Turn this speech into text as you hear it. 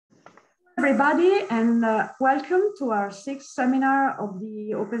Everybody, and welcome to our 6th seminar of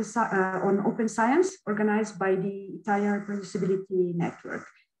the on open science organized by the Italian Reproducibility Network.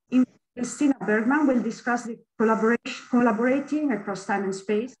 Christina Bergmann will discuss the collaborating across time and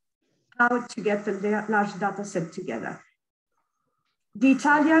space, how to get a large data set together. The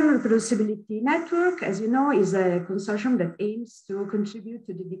Italian Reproducibility Network, as you know, is a consortium that aims to contribute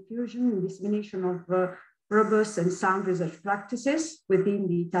to the diffusion and dissemination of robust and sound research practices within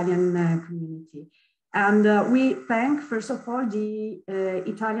the Italian community. And we thank, first of all, the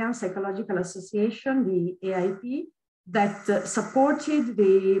Italian Psychological Association, the AIP, that supported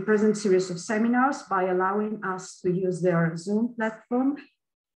the present series of seminars by allowing us to use their Zoom platform.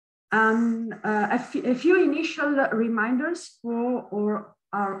 And a few initial reminders for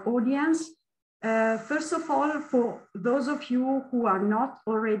our audience. First of all, for those of you who are not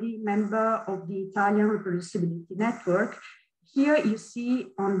already member of the Italian Reproducibility Network, here you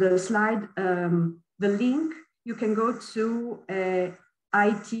see on the slide the link. You can go to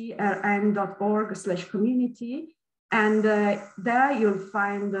itrn.org/community, and there you'll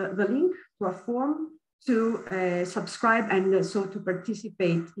find the link to a form to subscribe and so to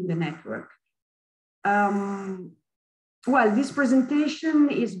participate in the network. Well, this presentation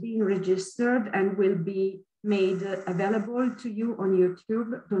is being registered and will be made available to you on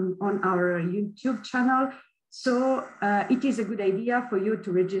YouTube, on our YouTube channel. So it is a good idea for you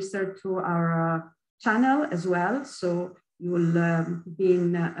to register to our channel as well. So you'll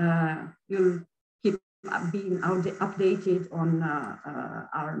keep being updated on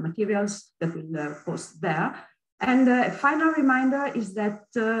our materials that we'll post there. And a final reminder is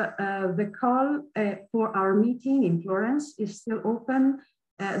that the call for our meeting in Florence is still open.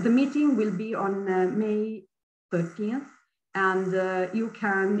 The meeting will be on May 13th. And you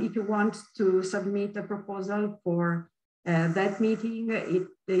can, if you want to submit a proposal for that meeting,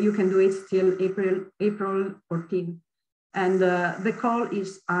 you can do it till April 14th. And the call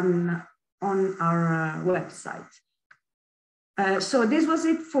is on our website. So this was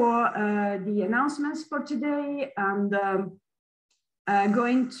it for the announcements for today, and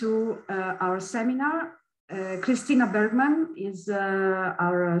going to our seminar. Christina Bergmann is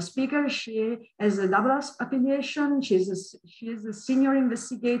our speaker. She has a double affiliation. She is a senior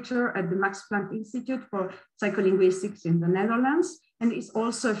investigator at the Max Planck Institute for Psycholinguistics in the Netherlands, and is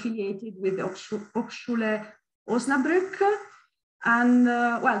also affiliated with the Hochschule Osnabrück. And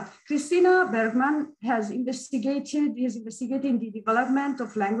well, Christina Bergmann is investigating the development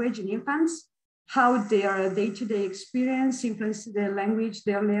of language in infants, how their day-to-day experience influences their language,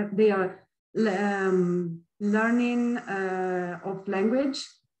 their learning of language,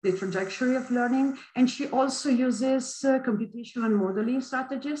 the trajectory of learning. And she also uses computational and modeling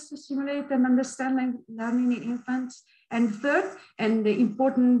strategies to simulate and understand learning in infants. And third, and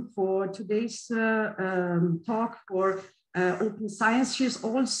important for today's talk for open science, she's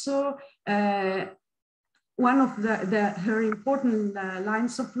also one of her important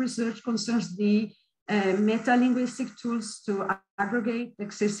lines of research concerns the meta-linguistic tools to aggregate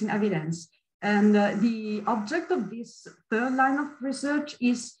existing evidence. And the object of this third line of research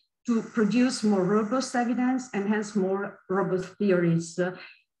is to produce more robust evidence and hence more robust theories.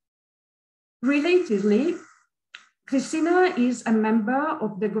 Relatedly, Christina is a member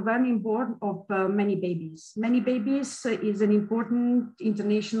of the governing board of Many Babies. Many Babies is an important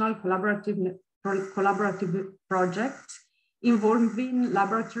international collaborative project involving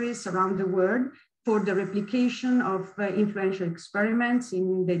laboratories around the world for the replication of influential experiments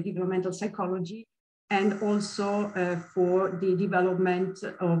in the developmental psychology, and also for the development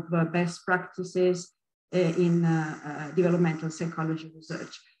of best practices in developmental psychology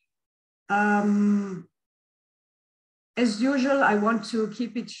research. As usual, I want to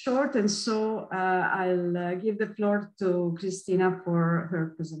keep it short, and so I'll give the floor to Christina for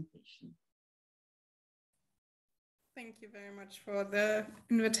her presentation. Thank you very much for the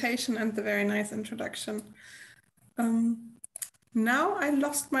invitation and the very nice introduction. Now I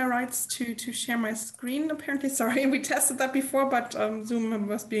lost my rights to share my screen, apparently. Sorry, we tested that before, but Zoom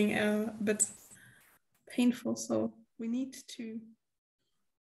was being a bit painful, so we need to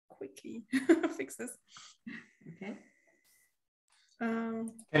quickly fix this. Okay.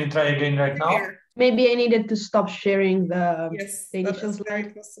 Can you try again right now? Maybe I needed to stop sharing the initial slide.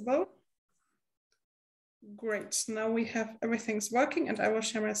 Very possible. Great. Now we have everything's working, and I will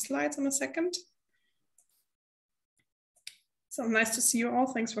share my slides in a second. So nice to see you all.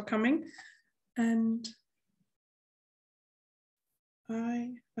 Thanks for coming. And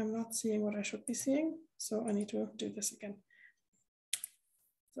I am not seeing what I should be seeing, so I need to do this again.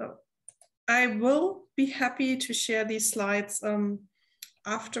 So I will be happy to share these slides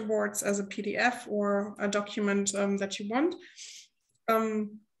afterwards as a PDF or a document that you want.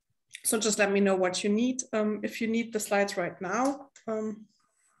 So just let me know what you need. If you need the slides right now,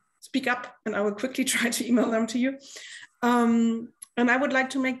 speak up and I will quickly try to email them to you. And I would like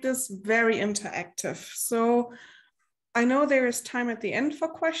to make this very interactive. So I know there is time at the end for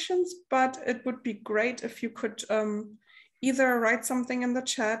questions, but it would be great if you could either write something in the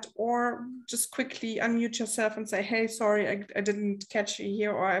chat or just quickly unmute yourself and say, hey, sorry, I didn't catch you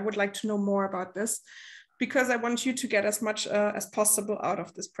here, or I would like to know more about this, because I want you to get as much as possible out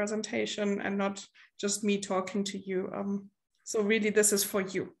of this presentation and not just me talking to you. So really, this is for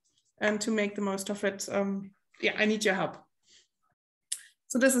you. And to make the most of it, yeah, I need your help.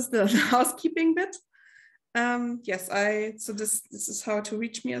 So this is the housekeeping bit. Yes, so this is how to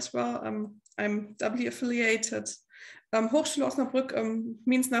reach me as well. I'm doubly affiliated. Hochschule Osnabrück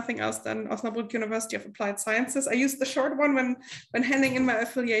means nothing else than Osnabrück University of Applied Sciences. I used the short one when handing in my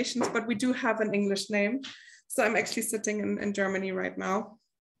affiliations, but we do have an English name. So I'm actually sitting in Germany right now.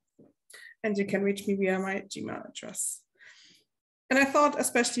 And you can reach me via my Gmail address. And I thought,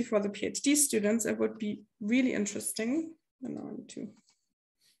 especially for the PhD students, it would be really interesting. And now I need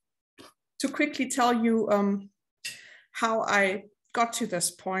to quickly tell you how I got to this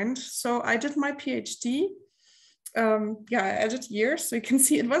point. So I did my PhD. Yeah, I added years, so you can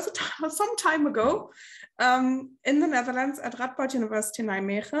see it was some time ago in the Netherlands at Radboud University in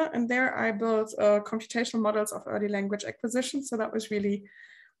Nijmegen. And there I built computational models of early language acquisition. So that was really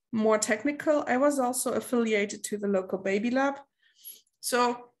more technical. I was also affiliated to the local baby lab.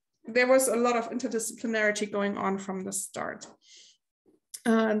 So there was a lot of interdisciplinarity going on from the start.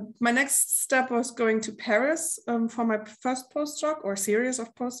 My next step was going to Paris for my first postdoc or series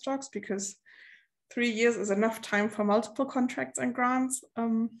of postdocs, because 3 years is enough time for multiple contracts and grants.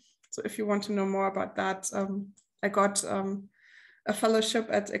 So if you want to know more about that, I got a fellowship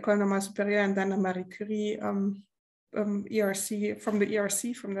at École Normale Supérieure and then a Marie Curie ERC from the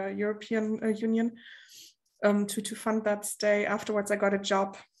European Union to fund that stay. Afterwards, I got a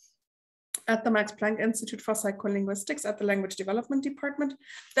job at the Max Planck Institute for Psycholinguistics at the Language Development Department.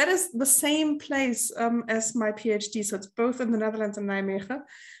 That is the same place as my PhD, so it's both in the Netherlands and Nijmegen,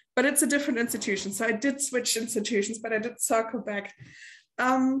 but it's a different institution. So I did switch institutions, but I did circle back.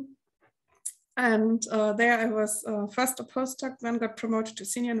 There I was first a postdoc, then got promoted to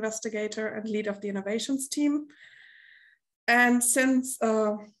senior investigator and lead of the innovations team. And since,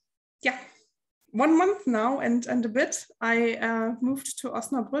 1 month now and a bit, I moved to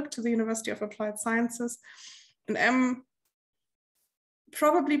Osnabrück, to the University of Applied Sciences, and am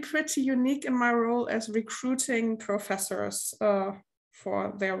probably pretty unique in my role as recruiting professors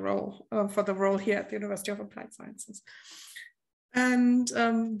for their role, for the role here at the University of Applied Sciences. And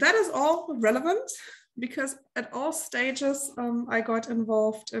that is all relevant because at all stages, I got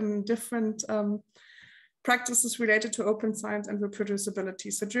involved in different practices related to open science and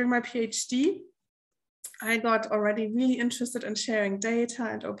reproducibility. So during my PhD, I got already really interested in sharing data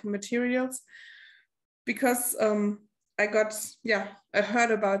and open materials because I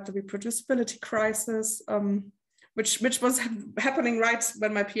heard about the reproducibility crisis, which was happening right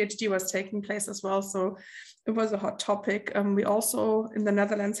when my PhD was taking place as well. So it was a hot topic. We also in the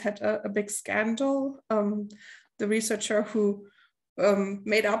Netherlands had a big scandal. The researcher who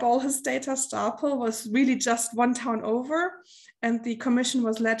made up all his data, Stapel, was really just one town over. And the commission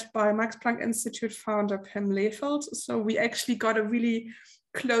was led by Max Planck Institute founder Pim Lefeld. So we actually got a really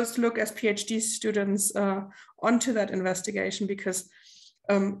close look as PhD students onto that investigation because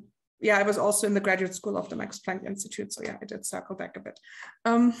I was also in the graduate school of the Max Planck Institute. So yeah, I did circle back a bit.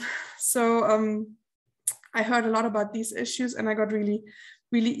 I heard a lot about these issues and I got really,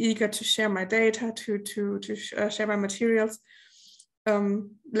 really eager to share my data, to share my materials.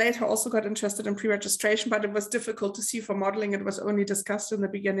 Later also got interested in pre-registration, but it was difficult to see for modeling. It was only discussed in the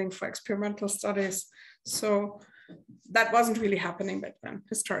beginning for experimental studies. So that wasn't really happening back then,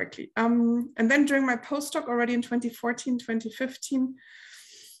 historically. And then during my postdoc already in 2014, 2015,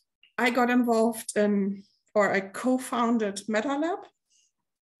 I got involved in, or I co-founded MetaLab.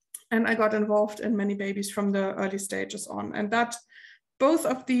 And I got involved in Many Babies from the early stages on. And that both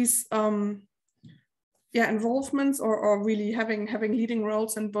of these involvements or really having leading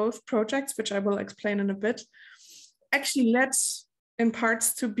roles in both projects, which I will explain in a bit, actually led in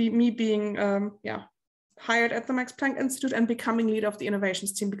parts to me being hired at the Max Planck Institute and becoming lead of the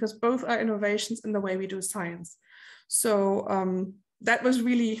innovations team, because both are innovations in the way we do science. So that was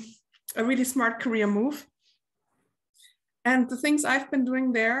really a really smart career move. And the things I've been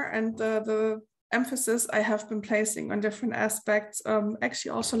doing there and the emphasis I have been placing on different aspects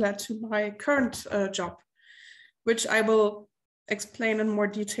actually also led to my current job, which I will explain in more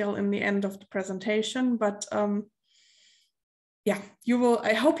detail in the end of the presentation, but yeah,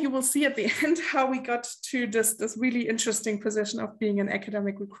 I hope you will see at the end how we got to this really interesting position of being an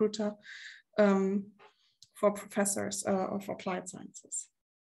academic recruiter for professors or for applied sciences.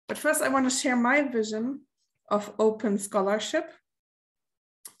 But first I want to share my vision of open scholarship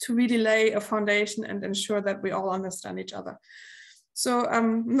to really lay a foundation and ensure that we all understand each other. So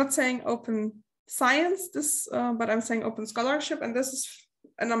I'm not saying open science, but I'm saying open scholarship, and this is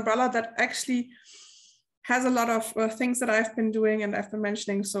an umbrella that actually has a lot of things that I've been doing and I've been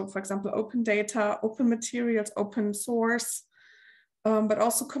mentioning. So for example, open data, open materials, open source, but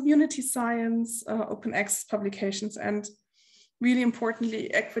also community science, open access publications, and really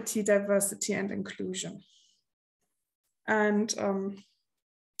importantly, equity, diversity, and inclusion. And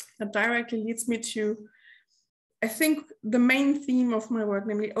that directly leads me to, I think, the main theme of my work,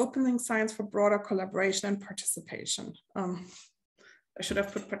 namely opening science for broader collaboration and participation. I should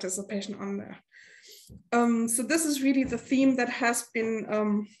have put participation on there. So this is really the theme that has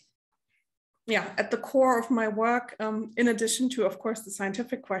been at the core of my work, in addition to, of course, the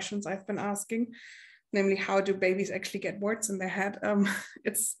scientific questions I've been asking, namely, how do babies actually get words in their head?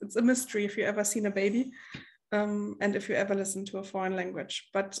 It's a mystery if you've ever seen a baby and if you ever listen to a foreign language.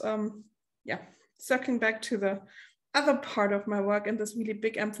 But yeah, circling back to the other part of my work and this really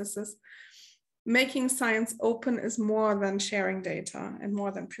big emphasis, making science open is more than sharing data and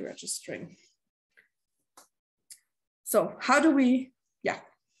more than pre-registering. So how do we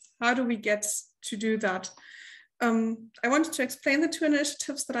get to do that? I wanted to explain the two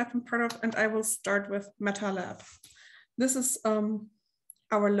initiatives that I've been part of, and I will start with MetaLab. This is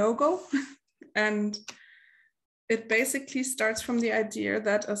our logo, and it basically starts from the idea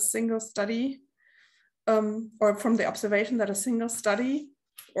that a single study, or from the observation that a single study,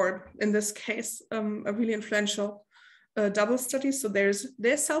 or in this case, a really influential double study, so there's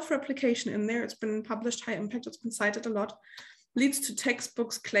self-replication in there, it's been published, high impact, it's been cited a lot, leads to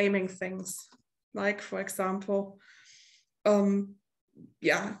textbooks claiming things. Like, for example,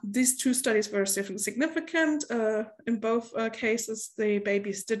 these two studies were significant. In both cases, the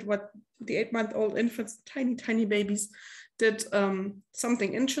babies did what the 8-month-old infants, tiny babies, did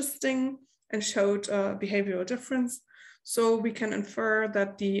something interesting and showed behavioral difference. So we can infer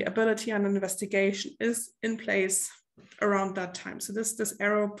that the ability and investigation is in place around that time. So this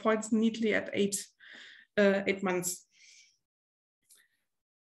arrow points neatly at 8 months.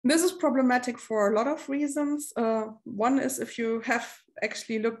 This is problematic for a lot of reasons. One is, if you have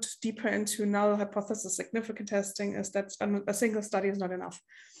actually looked deeper into null hypothesis significant testing, is that a single study is not enough.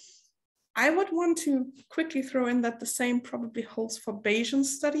 I would want to quickly throw in that the same probably holds for Bayesian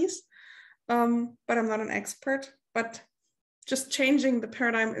studies, but I'm not an expert. But just changing the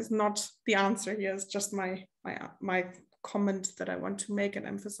paradigm is not the answer here. It's just my comment that I want to make and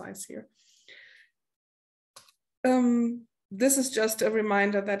emphasize here. This is just a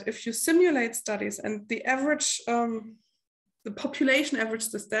reminder that if you simulate studies and the average, the population average,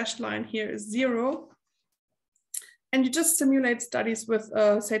 this dashed line here is 0, and you just simulate studies with,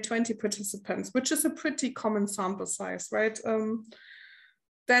 say, 20 participants, which is a pretty common sample size, right?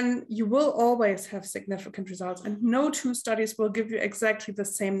 Then you will always have significant results, and no two studies will give you exactly the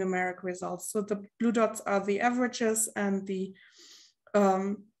same numeric results. So the blue dots are the averages, and the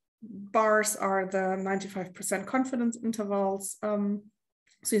bars are the 95% confidence intervals.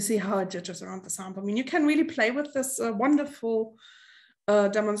 So you see how it judges around the sample. I mean, you can really play with this wonderful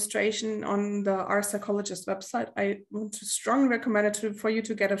demonstration on the R Psychologist website. I want to strongly recommend it for you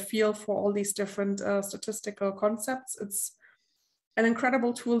to get a feel for all these different statistical concepts. It's an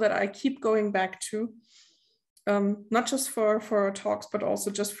incredible tool that I keep going back to, not just for talks, but also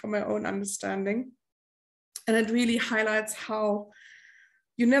just for my own understanding. And it really highlights how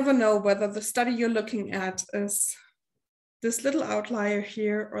you never know whether the study you're looking at is this little outlier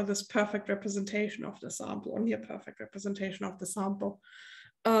here or this perfect representation of the sample, or near perfect representation of the sample.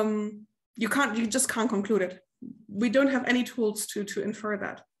 You just can't conclude it. We don't have any tools to infer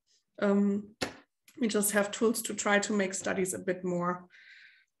that. We just have tools to try to make studies a bit more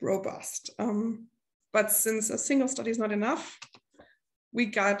robust. But since a single study is not enough, we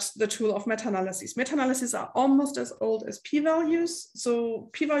got the tool of meta-analyses. Meta-analyses are almost as old as p-values. So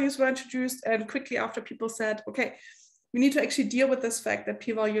p-values were introduced, and quickly after, people said, okay, we need to actually deal with this fact that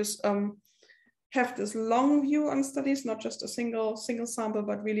p-values have this long view on studies, not just a single sample,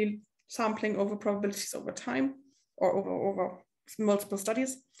 but really sampling over probabilities over time, or over multiple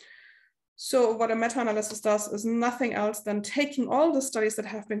studies. So what a meta-analysis does is nothing else than taking all the studies that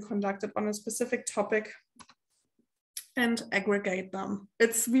have been conducted on a specific topic and aggregate them.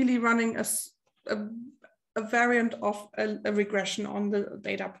 It's really running a variant of a regression on the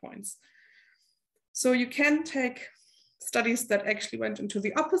data points. So you can take studies that actually went into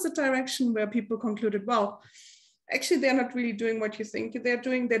the opposite direction, where people concluded, well, actually, they're not really doing what you think they're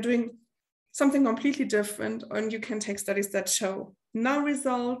doing something completely different. And you can take studies that show no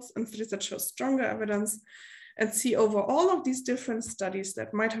results and studies that show stronger evidence, and see over all of these different studies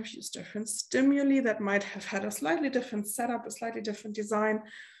that might have used different stimuli, that might have had a slightly different setup, a slightly different design,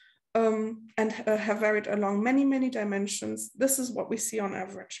 and have varied along many, many dimensions. This is what we see on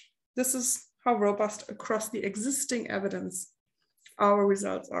average. This is how robust across the existing evidence our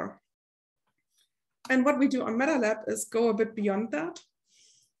results are. And what we do on MetaLab is go a bit beyond that.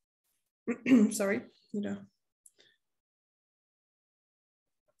 Sorry,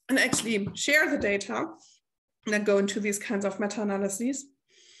 and actually share the data and then go into these kinds of meta-analyses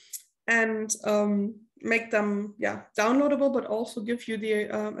and make them downloadable, but also give you the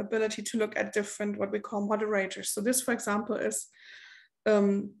ability to look at different, what we call moderators. So this, for example, is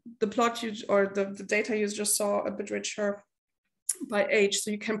the plot or the data you just saw a bit richer by age. So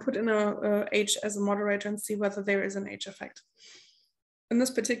you can put in a age as a moderator and see whether there is an age effect. In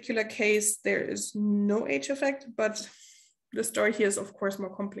this particular case, there is no age effect, but the story here is of course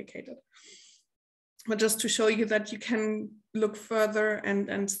more complicated. But just to show you that you can look further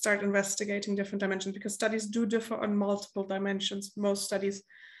and start investigating different dimensions, because studies do differ on multiple dimensions. Most studies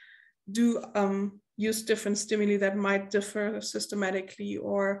do use different stimuli that might differ systematically,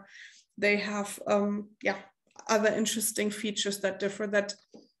 or they have other interesting features that differ that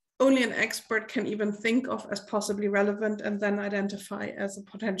only an expert can even think of as possibly relevant and then identify as a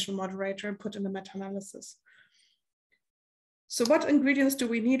potential moderator and put in a meta-analysis. So what ingredients do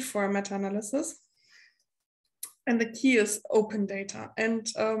we need for a meta-analysis? And the key is open data. And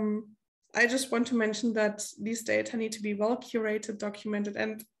I just want to mention that these data need to be well curated, documented,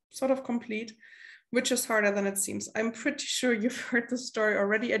 and sort of complete, which is harder than it seems. I'm pretty sure you've heard the story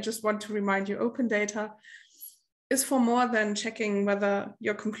already. I just want to remind you, open data is for more than checking whether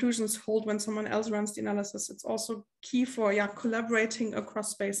your conclusions hold when someone else runs the analysis. It's also key for collaborating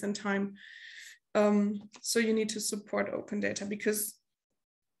across space and time. So you need to support open data, because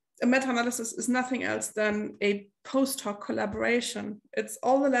a meta-analysis is nothing else than a post-hoc collaboration. It's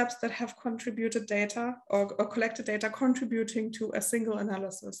all the labs that have contributed data or collected data contributing to a single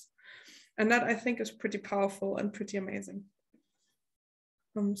analysis. And that, I think, is pretty powerful and pretty amazing.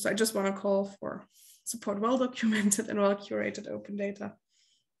 So I just want to call for support well-documented and well-curated open data.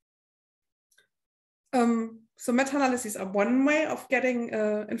 So meta-analyses are one way of getting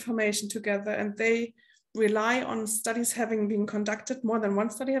information together, and they rely on studies having been conducted, more than one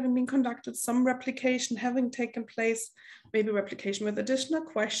study having been conducted, some replication having taken place, maybe replication with additional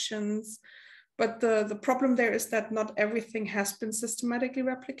questions. But the problem there is that not everything has been systematically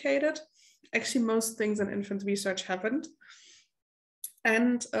replicated. Actually, most things in infant research haven't.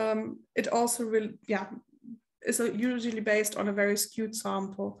 And it also really, is usually based on a very skewed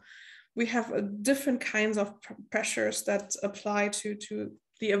sample. We have different kinds of pressures that apply to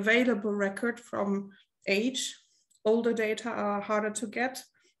the available record from age. Older data are harder to get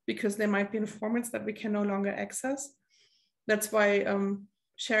because they might be in formats that we can no longer access. That's why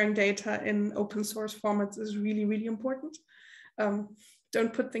sharing data in open source formats is really, really important.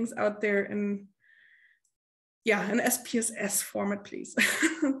 Don't put things out there in an SPSS format, please.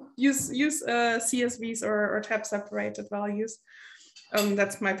 use CSVs or tab separated values.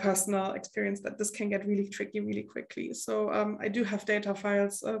 That's my personal experience, that this can get really tricky really quickly. So I do have data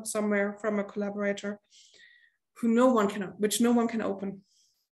files somewhere from a collaborator which no one can open.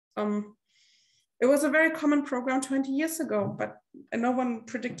 It was a very common program 20 years ago, but no one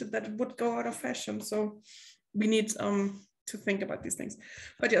predicted that it would go out of fashion. So we need to think about these things.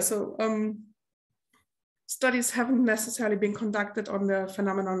 But studies haven't necessarily been conducted on the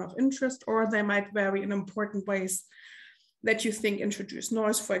phenomenon of interest, or they might vary in important ways that you think introduce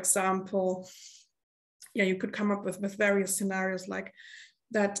noise. For example, you could come up with various scenarios like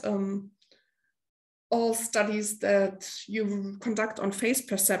that. All studies that you conduct on face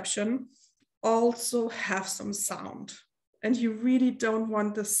perception also have some sound, and you really don't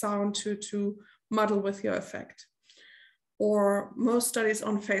want the sound to muddle with your effect. Or most studies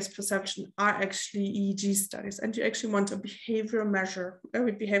on face perception are actually EEG studies, and you actually want a behavior measure,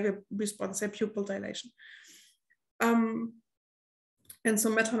 a behavior response, say pupil dilation. And so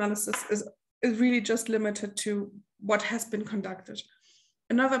meta-analysis is really just limited to what has been conducted.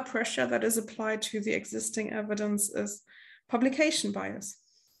 Another pressure that is applied to the existing evidence is publication bias,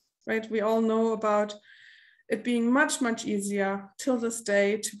 right? We all know about it being much, much easier till this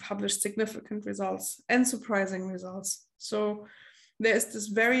day to publish significant results and surprising results. So there is this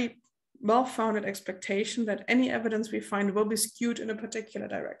very well-founded expectation that any evidence we find will be skewed in a particular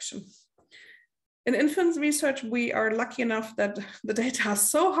direction. In infants research, we are lucky enough that the data are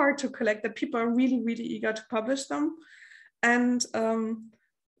so hard to collect that people are really, really eager to publish them. And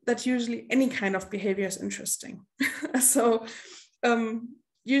that usually any kind of behavior is interesting. So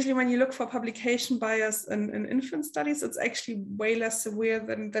usually when you look for publication bias in infant studies, it's actually way less severe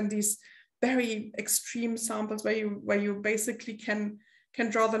than these very extreme samples where you basically can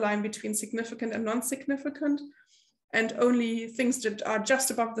draw the line between significant and non-significant, and only things that are just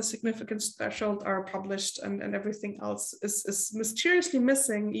above the significance threshold are published, and everything else is mysteriously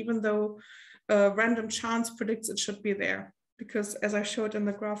missing, even though random chance predicts it should be there. Because as I showed in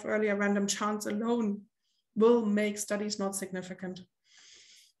the graph earlier, random chance alone will make studies not significant.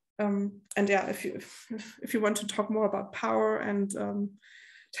 And yeah, if you want to talk more about power and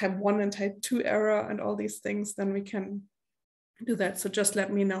type 1 and type 2 error and all these things, then we can do that. So just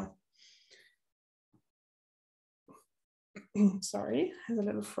let me know. Sorry, has a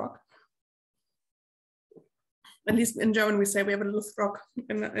little frog. At least in German we say we have a little frog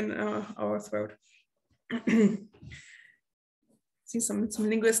in our throat. See some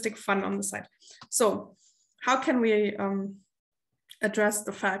linguistic fun on the side. So how can we address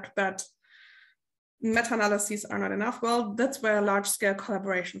the fact that meta-analyses are not enough? Well, that's where large-scale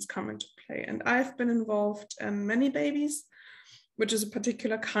collaborations come into play. And I've been involved in many babies, which is a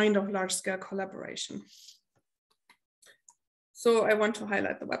particular kind of large-scale collaboration. So I want to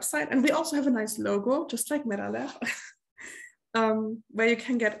highlight the website. And we also have a nice logo, just like MetaLab, where you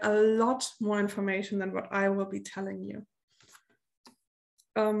can get a lot more information than what I will be telling you.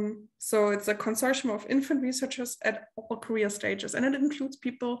 So it's a consortium of infant researchers at all career stages, and it includes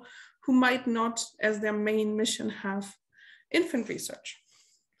people who might not, as their main mission, have infant research.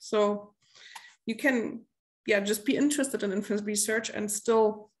 So you can, just be interested in infant research and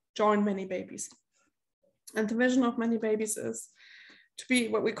still join Many Babies. And the vision of Many Babies is to be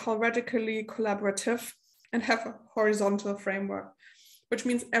what we call radically collaborative and have a horizontal framework, which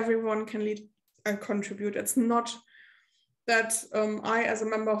means everyone can lead and contribute. It's not that I, as a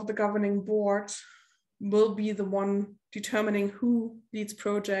member of the governing board, will be the one determining who leads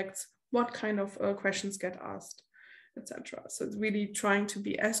projects, what kind of questions get asked, etc. So it's really trying to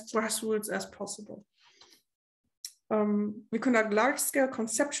be as grassroots as possible. We conduct large-scale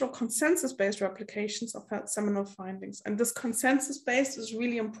conceptual consensus-based replications of seminal findings. And this consensus-based is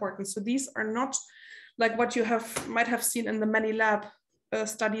really important. So these are not like what you might have seen in the many lab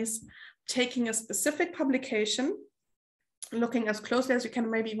studies, taking a specific publication, looking as closely as you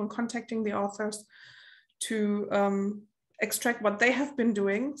can, maybe even contacting the authors to extract what they have been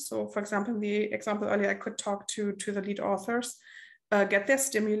doing. So for example, in the example earlier, I could talk to the lead authors, get their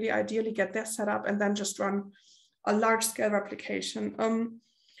stimuli, ideally get their setup, and then just run a large-scale replication.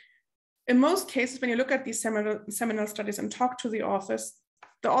 In most cases, when you look at these seminal studies and talk to the authors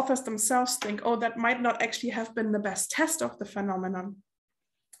themselves think, oh, that might not actually have been the best test of the phenomenon.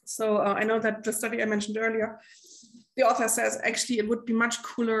 So I know that the study I mentioned earlier, the author says, actually, it would be much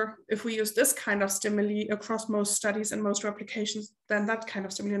cooler if we use this kind of stimuli across most studies and most replications than that kind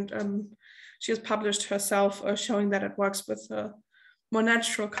of stimuli. And she has published herself showing that it works with a more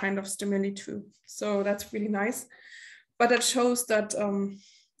natural kind of stimuli too. So that's really nice. But it shows that,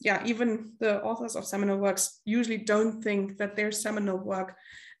 even the authors of seminal works usually don't think that their seminal work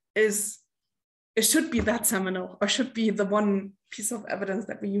it should be that seminal or should be the one piece of evidence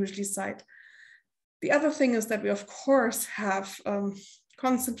that we usually cite. The other thing is that we, of course, have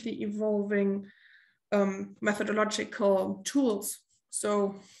constantly evolving methodological tools.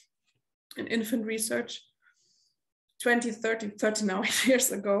 So in infant research, 20, 30 now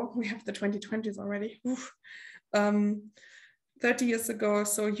years ago, we have the 2020s already, 30 years ago.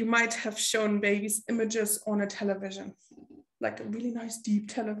 So you might have shown babies images on a television, like a really nice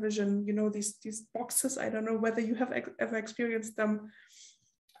deep television, you know, these boxes. I don't know whether you have ever experienced them.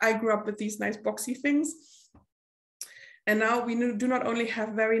 I grew up with these nice boxy things. And now we do not only have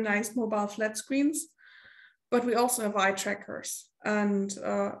very nice mobile flat screens, but we also have eye trackers. And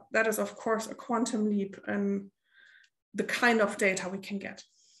that is, of course, a quantum leap in the kind of data we can get.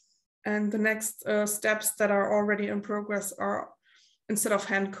 And the next steps that are already in progress are, instead of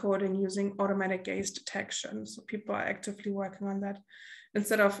hand coding, using automatic gaze detection. So people are actively working on that.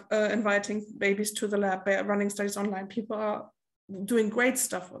 Instead of inviting babies to the lab by running studies online, people are doing great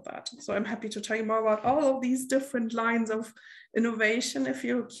stuff with that. So I'm happy to tell you more about all of these different lines of innovation if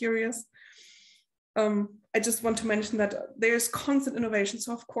you're curious. I just want to mention that there's constant innovation.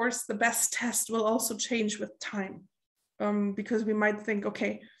 So of course, the best test will also change with time, because we might think,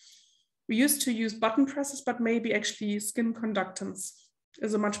 okay, we used to use button presses, but maybe actually skin conductance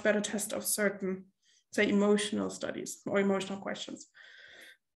is a much better test of certain, say, emotional studies or emotional questions.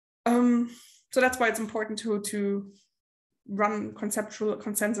 So that's why it's important to run conceptual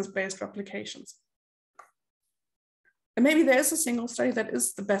consensus-based replications. And maybe there is a single study that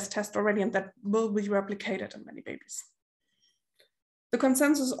is the best test already and that will be replicated in many babies. The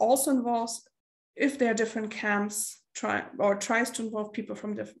consensus also involves, if there are different camps, tries to involve people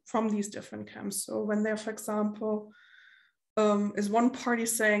from these different camps. So when there, for example, is one party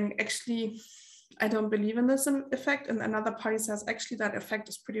saying, actually, I don't believe in this effect, and another party says, actually, that effect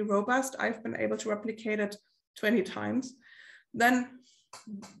is pretty robust. I've been able to replicate it 20 times. Then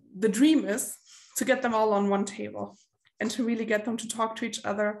the dream is to get them all on one table and to really get them to talk to each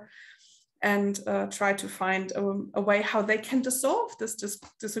other and try to find a way how they can dissolve this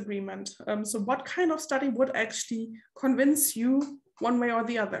disagreement. So what kind of study would actually convince you one way or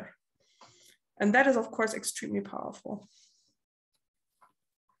the other? And that is, of course, extremely powerful.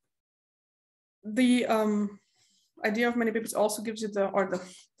 The idea of many babies also gives you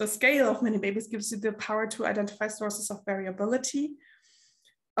the scale of many babies gives you the power to identify sources of variability.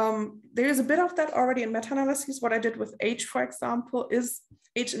 There is a bit of that already in meta-analyses. What I did with age, for example, is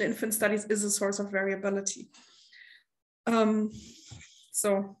age in infant studies is a source of variability.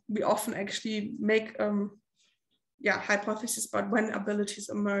 So we often actually make hypotheses about when abilities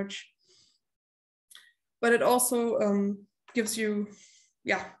emerge. But it also gives you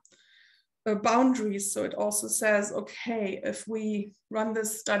boundaries. So it also says, okay, if we run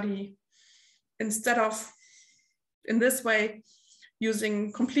this study instead of in this way,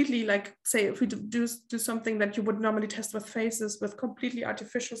 using completely, like, say, if we do something that you would normally test with faces, with completely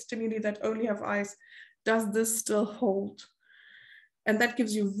artificial stimuli that only have eyes, does this still hold? And that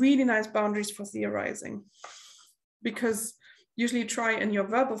gives you really nice boundaries for theorizing, because usually you try in your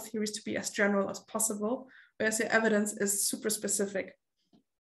verbal theories to be as general as possible, whereas your evidence is super specific.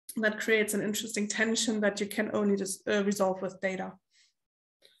 That creates an interesting tension that you can only just resolve with data.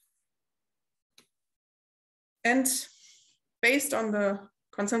 And based on the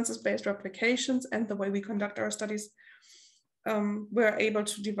consensus-based replications and the way we conduct our studies, we're able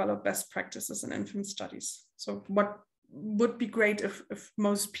to develop best practices in infant studies. So what would be great if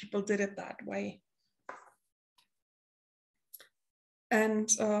most people did it that way. And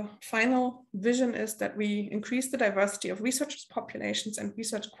final vision is that we increase the diversity of researchers' populations and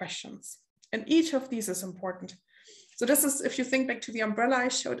research questions. And each of these is important. So this is, if you think back to the umbrella I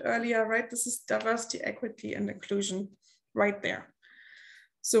showed earlier, right? This is diversity, equity, and inclusion right there.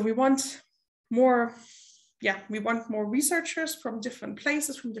 So we want more, researchers from different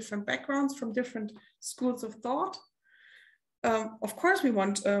places, from different backgrounds, from different schools of thought. Of course, we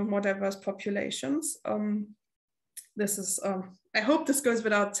want more diverse populations. This is, I hope this goes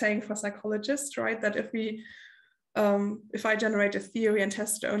without saying for psychologists, right? That if I generate a theory and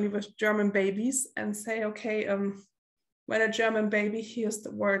test it only with German babies and say, okay, when a German baby hears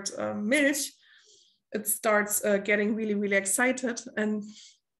the word Milch, it starts getting really, really excited. And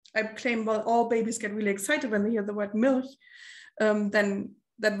I claim, well, all babies get really excited when they hear the word milk, then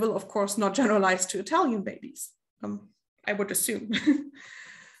that will, of course, not generalize to Italian babies, I would assume.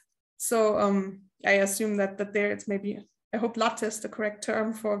 So I assume that there it's maybe, I hope latte is the correct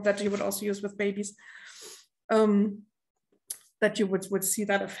term for that you would also use with babies, that you would see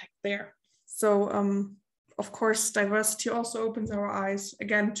that effect there. So of course, diversity also opens our eyes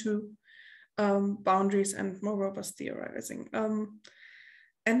again to boundaries and more robust theorizing.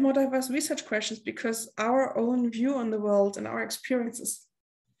 And more diverse research questions, because our own view on the world and our experiences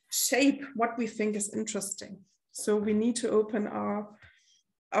shape what we think is interesting. So we need to open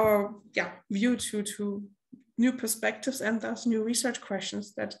our view to new perspectives and thus new research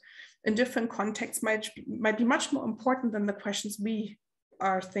questions that in different contexts might be much more important than the questions we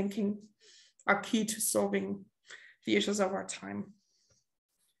are thinking are key to solving the issues of our time.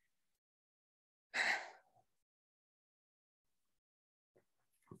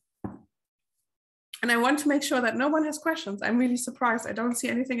 And I want to make sure that no one has questions. I'm really surprised. I don't see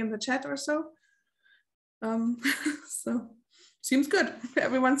anything in the chat or so. So seems good.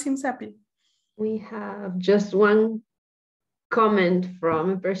 Everyone seems happy. We have just one comment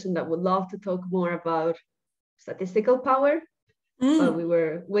from a person that would love to talk more about statistical power, but we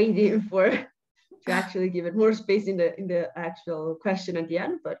were waiting to actually give it more space in the actual question at the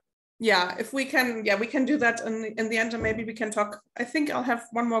end. But yeah, if we can, we can do that in the end, and maybe we can talk. I think I'll have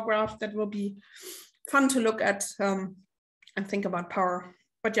one more graph that will be fun to look at and think about power.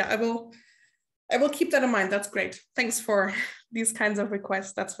 But yeah, I will keep that in mind. That's great. Thanks for these kinds of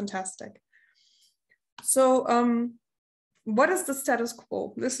requests. That's fantastic. So what is the status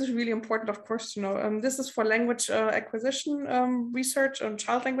quo? This is really important, of course, to know. This is for language acquisition research and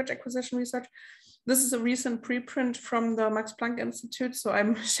child language acquisition research. This is a recent preprint from the Max Planck Institute, so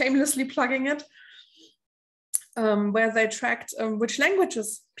I'm shamelessly plugging it, where they tracked which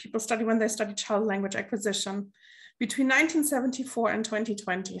languages people study when they study child language acquisition between 1974 and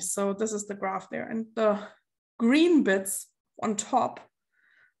 2020. So this is the graph there. And the green bits on top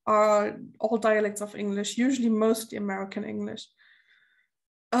are all dialects of English, usually mostly American English.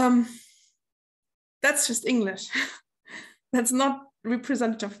 That's just English. That's not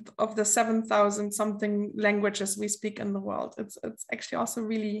representative of the 7,000 something languages we speak in the world. It's actually also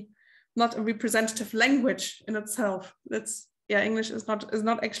really not a representative language in itself. It's, yeah, English is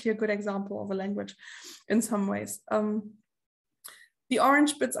not actually a good example of a language in some ways. The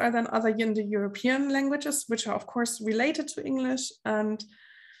orange bits are then other Indo-European languages, which are of course related to English, and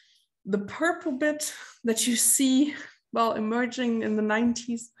the purple bit that you see, well, emerging in the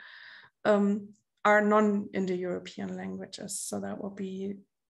 90s are non-Indo-European languages. So that will be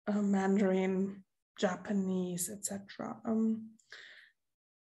Mandarin, Japanese, etc.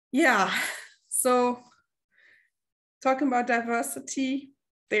 Yeah, so talking about diversity,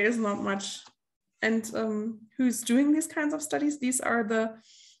 there is not much. And who's doing these kinds of studies? These are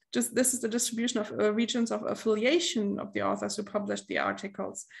this is the distribution of regions of affiliation of the authors who published the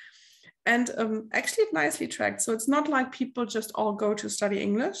articles. And actually it nicely tracked. So it's not like people just all go to study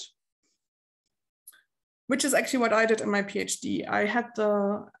English, which is actually what I did in my PhD. I had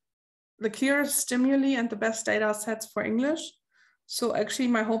the clearest stimuli and the best data sets for English. So actually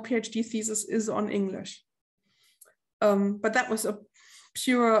my whole PhD thesis is on English. But that was a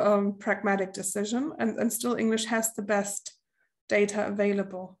pure pragmatic decision, and still English has the best data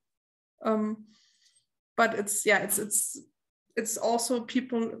available. But it's also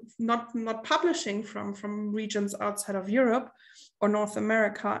people not publishing from regions outside of Europe or North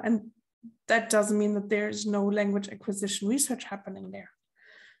America, and that doesn't mean that there's no language acquisition research happening there.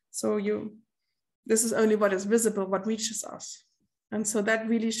 So this is only what is visible, what reaches us. And so that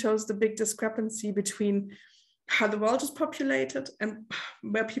really shows the big discrepancy between how the world is populated and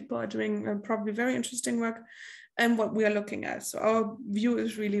where people are doing probably very interesting work and what we are looking at. So our view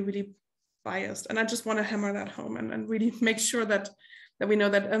is really, really biased. And I just want to hammer that home and really make sure that we know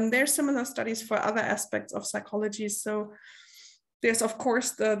that there's similar studies for other aspects of psychology. So there's, of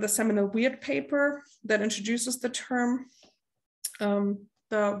course, the seminal Weird paper that introduces the term,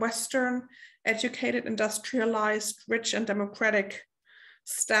 the Western, educated, industrialized, rich, and democratic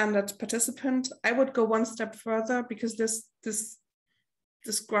standard participant. I would go one step further, because this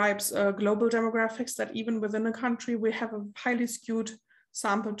describes global demographics, that even within a country, we have a highly skewed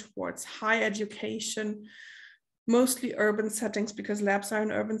sample towards high education, mostly urban settings, because labs are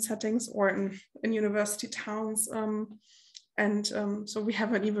in urban settings or in university towns. So we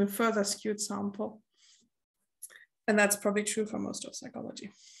have an even further skewed sample. And that's probably true for most of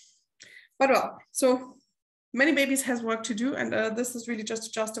psychology. But well, so Many Babies has work to do, and this is really just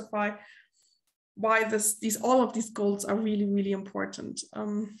to justify why all of these goals are really, really important.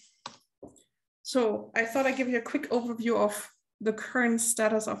 So I thought I'd give you a quick overview of the current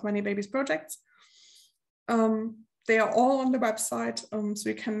status of Many Babies projects. They are all on the website, so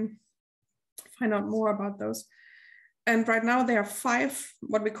you can find out more about those. And right now there are 5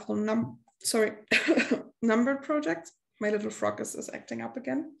 what we call numbered projects. My little frog is acting up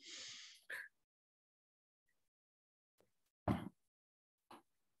again.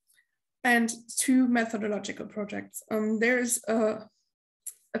 And 2 methodological projects. There is a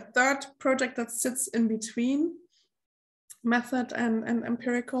 3rd project that sits in between method and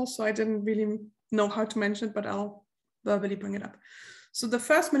empirical, so I didn't really know how to mention it, but I'll verbally bring it up. So the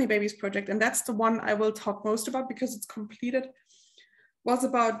first Many Babies project, and that's the one I will talk most about because it's completed, was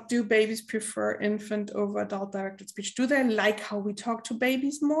about, do babies prefer infant over adult directed speech? Do they like how we talk to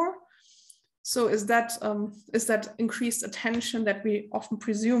babies more? So is that increased attention that we often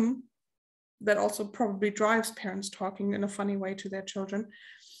presume that also probably drives parents talking in a funny way to their children?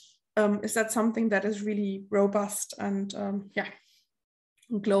 Is that something that is really robust and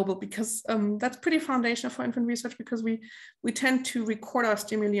global? Because that's pretty foundational for infant research, because we tend to record our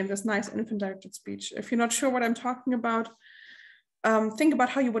stimuli in this nice infant-directed speech. If you're not sure what I'm talking about, think about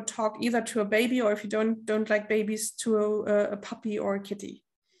how you would talk either to a baby, or if you don't like babies, to a puppy or a kitty,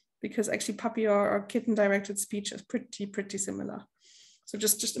 because actually puppy or kitten-directed speech is pretty similar. So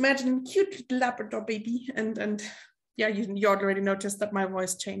just imagine a cute little Labrador baby, and yeah, you already noticed that my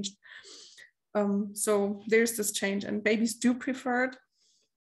voice changed. So there's this change, and babies do prefer it.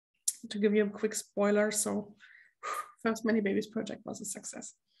 To give you a quick spoiler, so first Many Babies project was a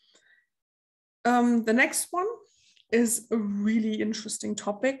success. The next one is a really interesting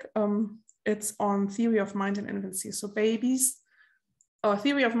topic. It's on theory of mind in infancy. So babies,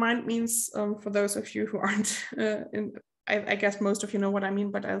 theory of mind means, for those of you who aren't I guess most of you know what I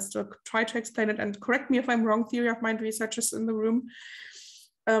mean, but I'll still try to explain it, and correct me if I'm wrong, theory of mind researchers in the room.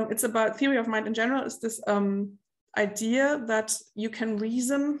 It's about theory of mind in general, is this idea that you can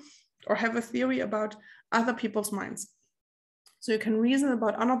reason or have a theory about other people's minds. So you can reason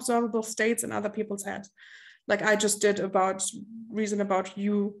about unobservable states in other people's heads. Like I just did reason about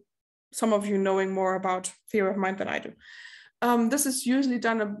you, some of you knowing more about theory of mind than I do. This is usually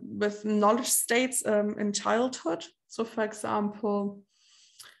done with knowledge states in childhood. So for example,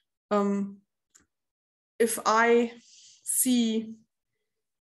 if I see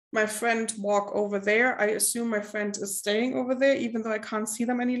my friend walk over there, I assume my friend is staying over there, even though I can't see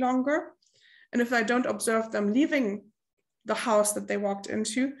them any longer. And if I don't observe them leaving the house that they walked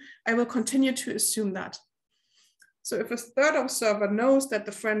into, I will continue to assume that. So if a third observer knows that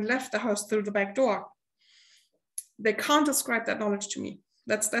the friend left the house through the back door, they can't ascribe that knowledge to me.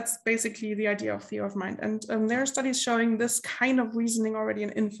 That's basically the idea of theory of mind. And there are studies showing this kind of reasoning already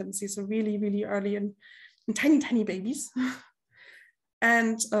in infancy, so really, really early in tiny, tiny babies.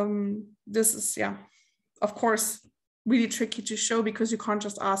 And this is, yeah, of course, really tricky to show, because you can't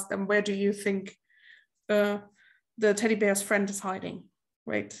just ask them, where do you think the teddy bear's friend is hiding,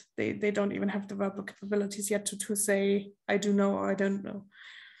 right? They don't even have the verbal capabilities yet to say, I do know or I don't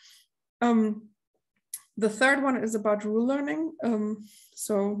know. The third one is about rule learning.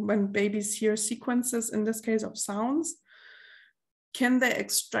 So when babies hear sequences, in this case of sounds, can they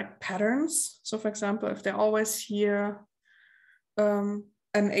extract patterns? So for example, if they always hear an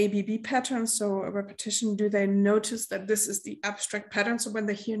ABB pattern, so a repetition, do they notice that this is the abstract pattern? So when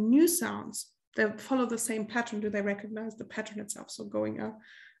they hear new sounds, they follow the same pattern. Do they recognize the pattern itself? So going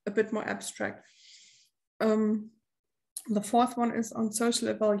a bit more abstract. The fourth one is on social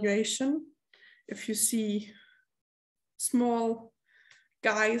evaluation. If you see small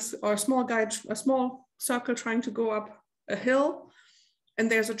guys or a small circle trying to go up a hill,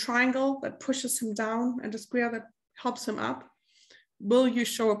 and there's a triangle that pushes him down and a square that helps him up, will you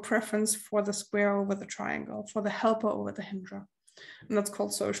show a preference for the square over the triangle, for the helper over the hinderer? And that's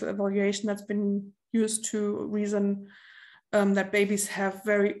called social evaluation. That's been used to reason that babies have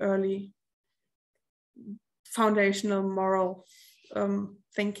very early foundational moral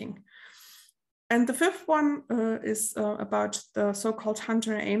thinking. And the fifth one is about the so-called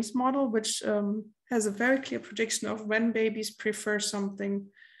Hunter and Ames model, which has a very clear prediction of when babies prefer something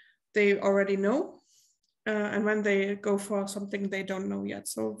they already know and when they go for something they don't know yet.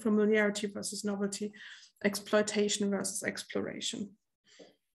 So familiarity versus novelty, exploitation versus exploration.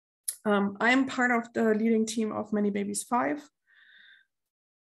 I am part of the leading team of Many Babies 5.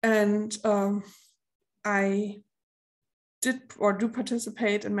 And I did or do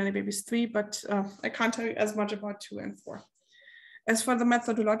participate in Many Babies 3, but I can't tell you as much about 2 and 4. As for the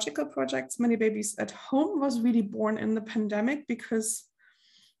methodological projects, Many Babies at Home was really born in the pandemic, because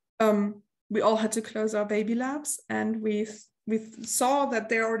we all had to close our baby labs, and we saw that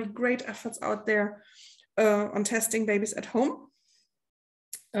there are already great efforts out there on testing babies at home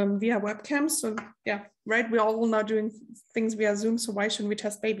via webcams. So yeah, right, we're all now doing things via Zoom, so why shouldn't we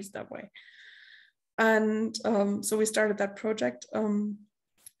test babies that way? And so we started that project and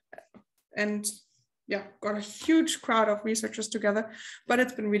yeah, got a huge crowd of researchers together, but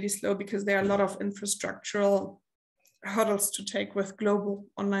it's been really slow because there are a lot of infrastructural hurdles to take with global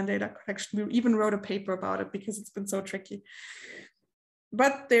online data collection. We even wrote a paper about it because it's been so tricky.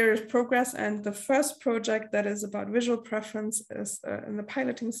 But there is progress, and the first project that is about visual preference is in the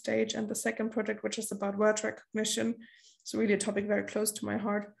piloting stage, and the second project, which is about word recognition, so really a topic very close to my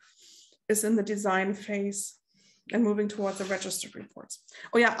heart, is in the design phase and moving towards the registered reports.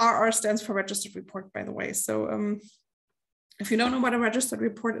 Oh yeah, RR stands for registered report, by the way. So if you don't know what a registered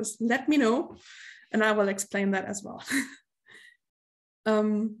report is, let me know, and I will explain that as well.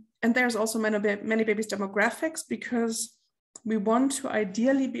 And there's also Many Babies demographics, because we want to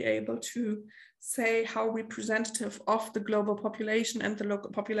ideally be able to say how representative of the global population and the local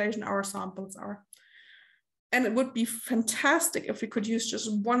population our samples are. And it would be fantastic if we could use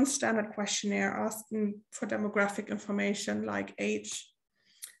just one standard questionnaire asking for demographic information like age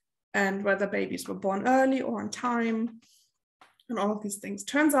and whether babies were born early or on time and all of these things.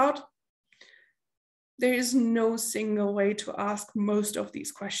 Turns out there is no single way to ask most of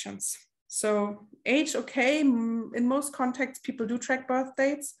these questions. So age, okay, in most contexts, people do track birth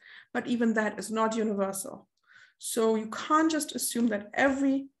dates, but even that is not universal. So you can't just assume that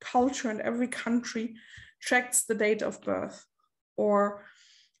every culture and every country tracks the date of birth, or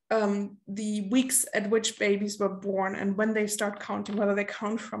the weeks at which babies were born and when they start counting, whether they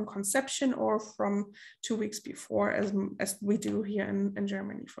count from conception or from 2 weeks before, as we do here in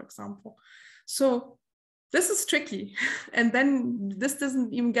Germany, for example. So this is tricky. And then this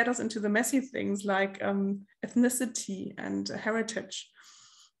doesn't even get us into the messy things like ethnicity and heritage.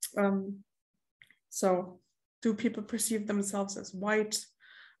 So do people perceive themselves as white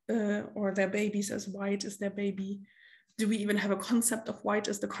or their babies as white? Is their baby, do we even have a concept of white?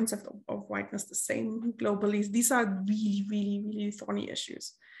 Is the concept of whiteness the same globally? These are really, really, really thorny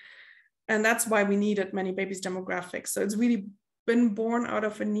issues. And that's why we needed Many Babies demographics. So it's really been born out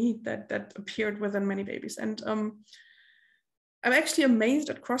of a need that appeared within Many Babies. And I'm actually amazed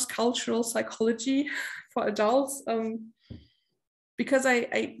at cross-cultural psychology for adults because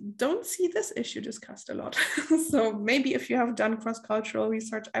I don't see this issue discussed a lot. So maybe if you have done cross-cultural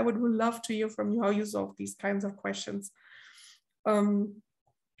research, I would love to hear from you how you solve these kinds of questions. And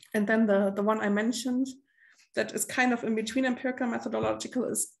then the one I mentioned that is kind of in between empirical and methodological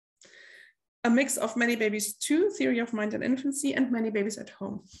is a mix of Many Babies 2, Theory of Mind and Infancy, and Many Babies at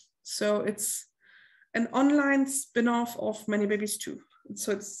Home. So it's an online spin-off of Many Babies 2.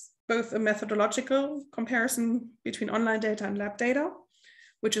 So it's both a methodological comparison between online data and lab data,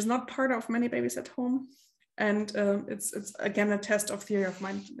 which is not part of Many Babies at Home. And it's again a test of Theory of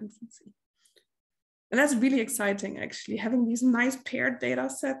Mind and Infancy. And that's really exciting, actually. Having these nice paired data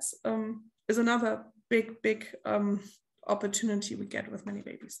sets is another big opportunity we get with Many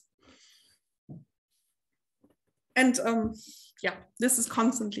Babies. And yeah, this is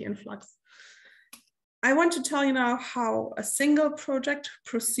constantly in flux. I want to tell you now how a single project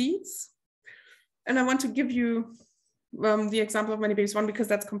proceeds. And I want to give you the example of Many Babies 1 because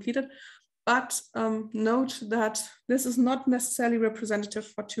that's completed. But note that this is not necessarily representative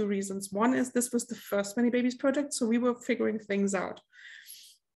for 2 reasons. One is this was the first Many Babies project, so we were figuring things out.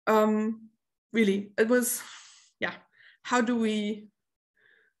 Really, it was, yeah, how do we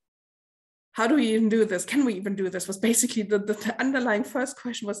even do this? Can we even do this? Was basically the underlying first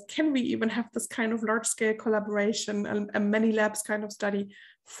question was, can we even have this kind of large scale collaboration and many labs kind of study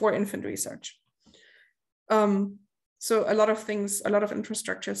for infant research? So a lot of things, a lot of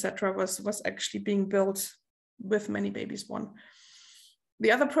infrastructure, etc., was actually being built with Many Babies 1.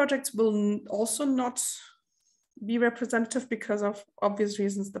 The other projects will also not be representative because of obvious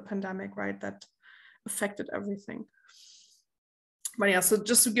reasons, the pandemic, right, that affected everything. But yeah, so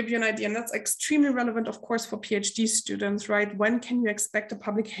just to give you an idea, and that's extremely relevant, of course, for PhD students, right? When can you expect a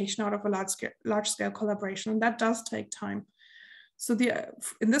publication out of a large scale collaboration? And that does take time. So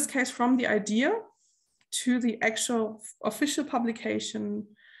in this case, from the idea to the actual official publication,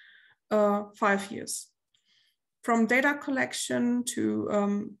 5 years. From data collection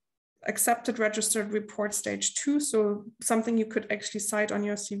to accepted registered report stage 2, so something you could actually cite on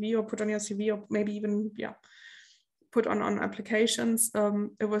your CV or put on your CV or maybe even, yeah, put on applications,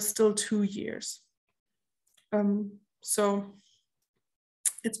 it was still 2 years. So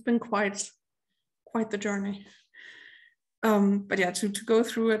it's been quite the journey. But yeah, to go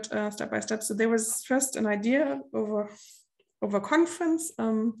through it step by step. So there was first an idea over conference,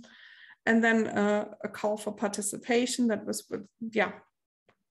 and then a call for participation that was, yeah,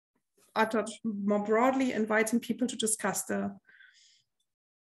 uttered more broadly, inviting people to discuss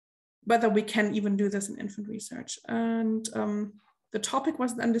whether we can even do this in infant research. And the topic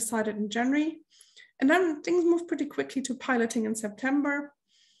was then decided in January. And then things moved pretty quickly to piloting in September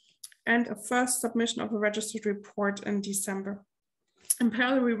and a first submission of a registered report in December. In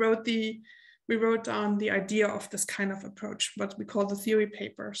parallel, we wrote down the idea of this kind of approach, what we call the theory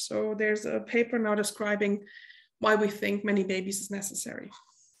paper. So there's a paper now describing why we think Many Babies is necessary.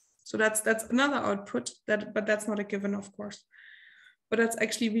 So that's another output, but that's not a given, of course. But that's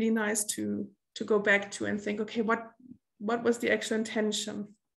actually really nice to go back to and think, okay, what was the actual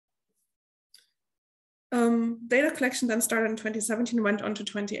intention? Data collection then started in 2017, went on to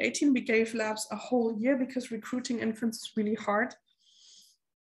 2018. We gave labs a whole year because recruiting infants is really hard.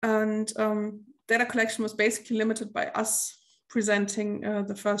 And data collection was basically limited by us presenting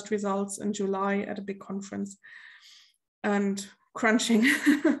the first results in July at a big conference and crunching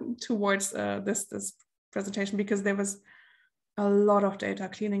towards this presentation because there was a lot of data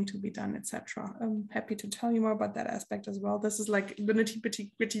cleaning to be done, etc. I'm happy to tell you more about that aspect as well. This is like the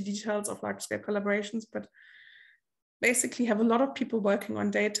nitty-gritty details of large-scale collaborations, but basically have a lot of people working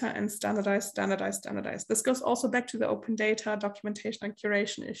on data and standardize. This goes also back to the open data documentation and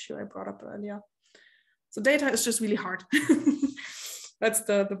curation issue I brought up earlier. So data is just really hard. That's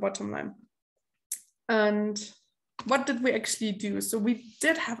the bottom line. And what did we actually do? So we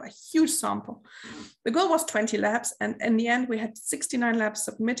did have a huge sample. The goal was 20 labs, and in the end, we had 69 labs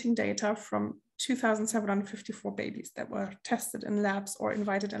submitting data from 2,754 babies that were tested in labs or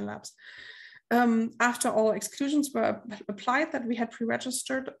invited in labs. After all exclusions were applied that we had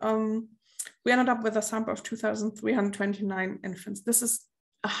pre-registered, we ended up with a sample of 2,329 infants. This is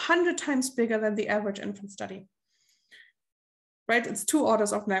 100 times bigger than the average infant study. Right? It's 2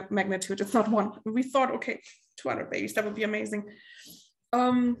 orders of magnitude. It's not 1. We thought, okay, 200 babies, that would be amazing.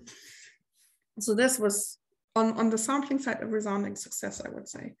 So this was on the sampling side a resounding success, I would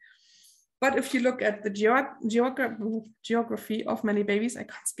say. But if you look at the geography of many babies, I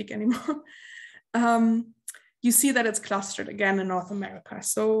can't speak anymore, you see that it's clustered again in North America.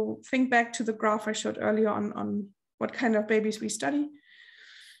 So think back to the graph I showed earlier on what kind of babies we study.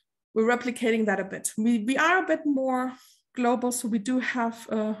 We're replicating that a bit. We are a bit more global, so we do have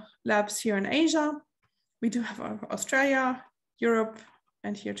labs here in Asia. We do have Australia, Europe,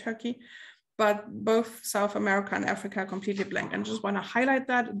 and here Turkey, but both South America and Africa are completely blank. And just want to highlight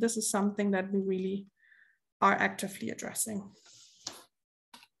that this is something that we really are actively addressing.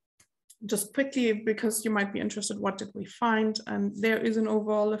 Just quickly, because you might be interested, what did we find? And there is an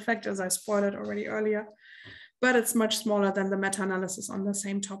overall effect, as I spoiled already earlier, but it's much smaller than the meta-analysis on the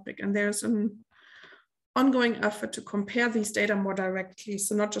same topic. And there's an ongoing effort to compare these data more directly.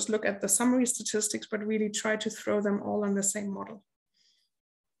 So not just look at the summary statistics, but really try to throw them all on the same model.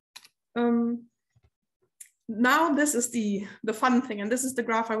 Now this is the fun thing. And this is the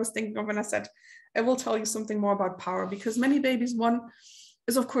graph I was thinking of when I said, I will tell you something more about power, because many babies, one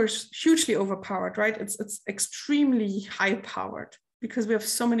is of course hugely overpowered, right? It's extremely high powered because we have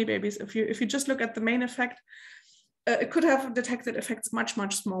so many babies. If you just look at the main effect, it could have detected effects much,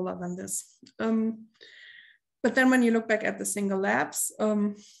 much smaller than this. But then when you look back at the single labs,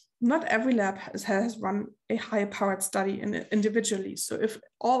 not every lab has run a high-powered study individually. So if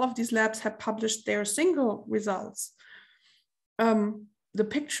all of these labs had published their single results, the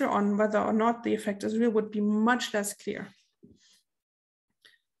picture on whether or not the effect is real would be much less clear.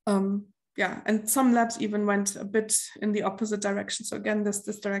 Yeah, and some labs even went a bit in the opposite direction. So again, this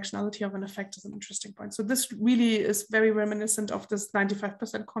directionality of an effect is an interesting point. So this really is very reminiscent of this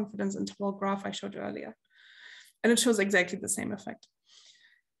 95% confidence interval graph I showed earlier. And it shows exactly the same effect.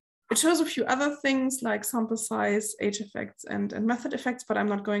 It shows a few other things like sample size, age effects, and method effects, but I'm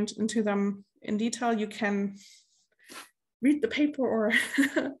not going into them in detail. You can read the paper or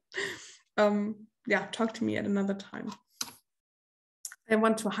yeah, talk to me at another time. I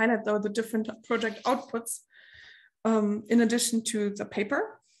want to highlight though the different project outputs in addition to the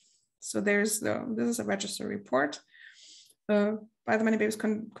paper. So this is a register report by the Many Babies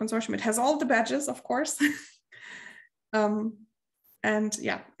Consortium. It has all the badges, of course. And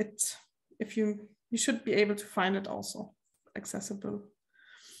yeah, you should be able to find it also accessible.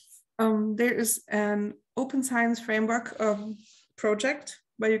 There is an open science framework project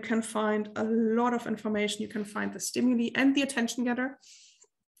where you can find a lot of information. You can find the stimuli and the attention getter.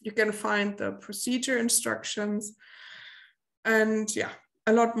 You can find the procedure instructions and yeah,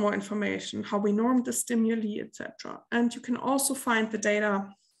 a lot more information, how we norm the stimuli, etc. And you can also find the data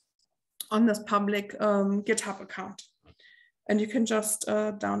on this public GitHub account. And you can just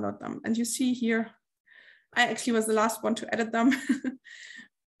download them. And you see here, I actually was the last one to edit them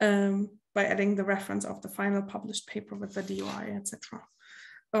by adding the reference of the final published paper with the DOI, etc.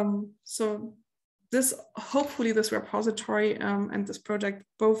 So hopefully this repository and this project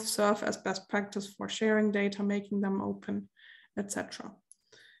both serve as best practice for sharing data, making them open, etc.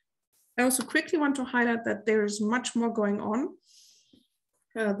 I also quickly want to highlight that there is much more going on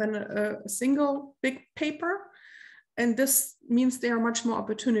than a single big paper. And this means there are much more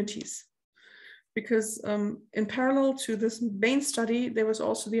opportunities because in parallel to this main study, there was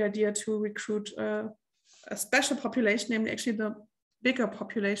also the idea to recruit a special population, namely actually the bigger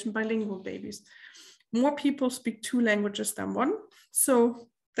population, bilingual babies. More people speak 2 languages than 1, so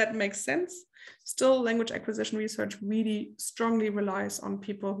that makes sense. Still, language acquisition research really strongly relies on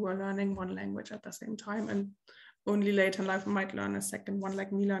people who are learning 1 language at the same time, and only later in life might learn a second one,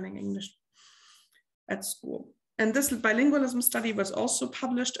 like me learning English at school. And this bilingualism study was also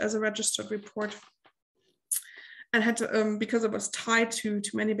published as a registered report and had to, because it was tied to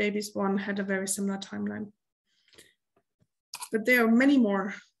Many Babies One, had a very similar timeline. But there are many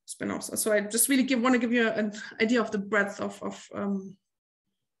more spin-offs. So I just really want to give you an idea of the breadth of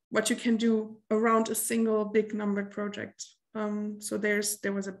what you can do around a single big numbered project. So there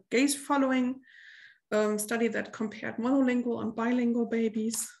was a gaze following study that compared monolingual and bilingual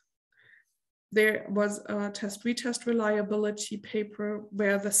babies. There was a test-retest reliability paper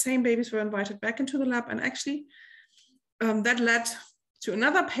where the same babies were invited back into the lab, and actually that led to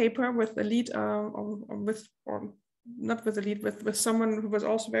another paper with the lead, with someone who was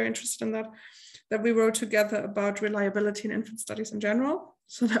also very interested in that we wrote together about reliability in infant studies in general.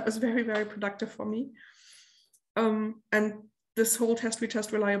 So that was very, very productive for me. And this whole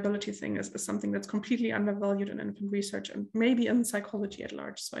test-retest reliability thing is something that's completely undervalued in infant research and maybe in psychology at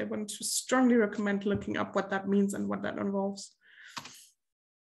large. So I want to strongly recommend looking up what that means and what that involves.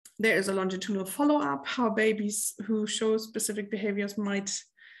 There is a longitudinal follow-up, how babies who show specific behaviors might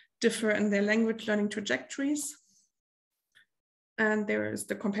differ in their language learning trajectories. And there is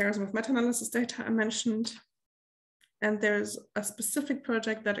the comparison with meta-analysis data I mentioned. And there's a specific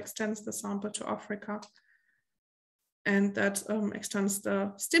project that extends the sample to Africa and that extends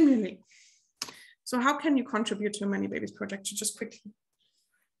the stimuli. So how can you contribute to a Many Babies project? To just quickly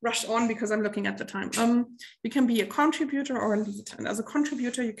rush on because I'm looking at the time. You can be a contributor or a lead. And as a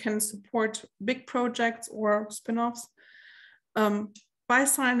contributor, you can support big projects or spin-offs. By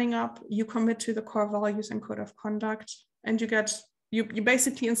signing up, you commit to the core values and code of conduct, and you're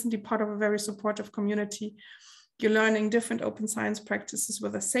basically instantly part of a very supportive community. You're learning different open science practices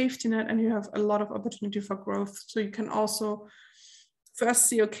with a safety net, and you have a lot of opportunity for growth. So you can also first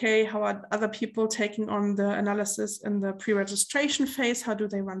see, okay, how are other people taking on the analysis in the pre-registration phase? How do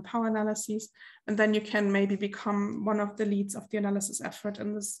they run power analyses? And then you can maybe become one of the leads of the analysis effort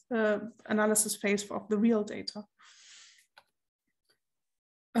in this analysis phase of the real data.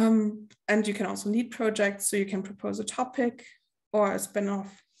 And you can also lead projects, so you can propose a topic or a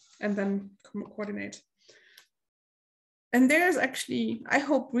spin-off and then coordinate. And there's actually, I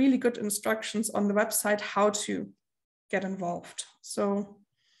hope, really good instructions on the website how to get involved. So,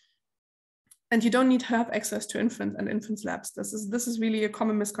 and you don't need to have access to infants and infants labs. This is really a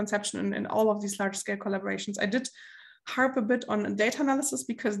common misconception in all of these large scale collaborations. I did harp a bit on data analysis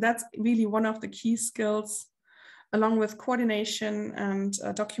because that's really one of the key skills, along with coordination and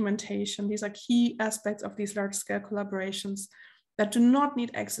documentation. These are key aspects of these large scale collaborations that do not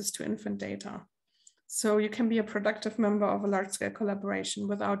need access to infant data. So you can be a productive member of a large scale collaboration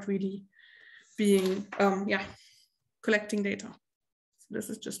without really being, collecting data. So this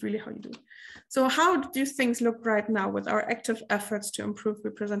is just really how you do it. So how do things look right now with our active efforts to improve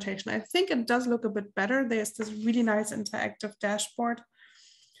representation? I think it does look a bit better. There's this really nice interactive dashboard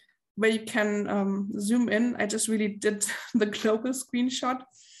where you can zoom in. I just really did the global screenshot.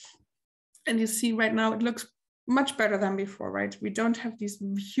 And you see right now, it looks much better than before, right? We don't have these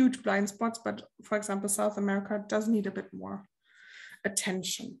huge blind spots, but for example, South America does need a bit more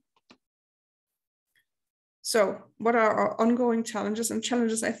attention. So what are our ongoing challenges? And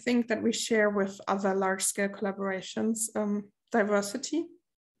challenges I think that we share with other large scale collaborations, diversity,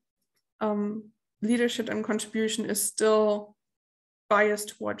 leadership and contribution is still biased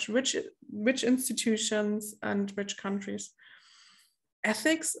towards rich institutions and rich countries.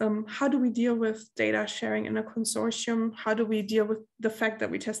 Ethics, how do we deal with data sharing in a consortium? How do we deal with the fact that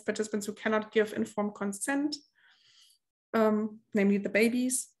we test participants who cannot give informed consent, namely the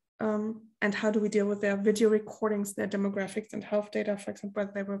babies? And how do we deal with their video recordings, their demographics and health data, for example,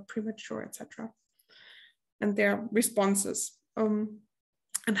 whether they were premature, etc., and their responses? And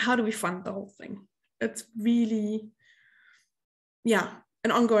how do we fund the whole thing? It's really,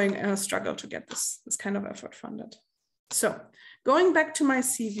 an ongoing struggle to get this kind of effort funded. So going back to my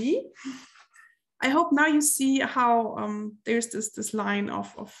CV, I hope now you see how there's this line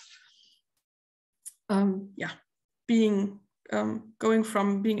of being going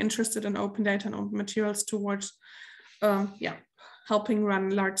from being interested in open data and open materials towards helping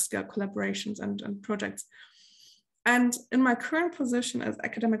run large-scale collaborations and projects. And in my current position as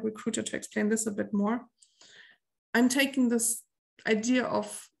academic recruiter, to explain this a bit more, I'm taking this idea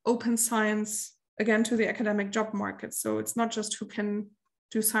of open science again to the academic job market. So it's not just who can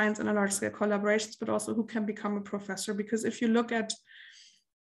do science in a large-scale collaborations, but also who can become a professor. Because if you look at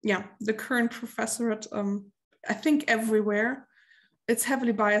the current professorate, I think everywhere, it's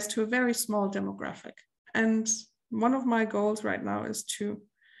heavily biased to a very small demographic. And one of my goals right now is to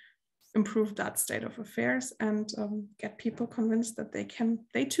improve that state of affairs and get people convinced that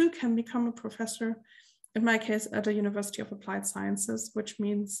they too can become a professor, in my case, at a University of Applied Sciences, which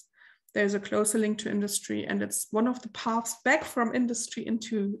means there's a closer link to industry, and it's one of the paths back from industry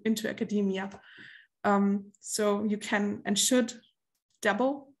into academia. So you can and should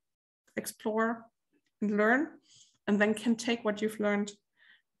dabble, explore, and learn, and then can take what you've learned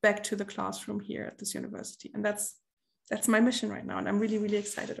back to the classroom here at this university. And that's my mission right now, and I'm really, really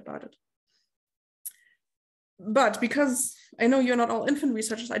excited about it. But because I know you're not all infant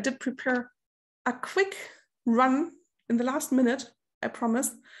researchers, I did prepare a quick run in the last minute, I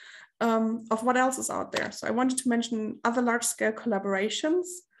promise, of what else is out there. So I wanted to mention other large-scale collaborations.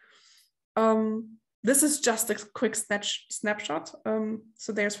 This is just a quick snapshot.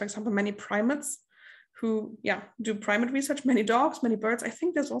 So there's, for example, many primates who do primate research, many dogs, many birds. I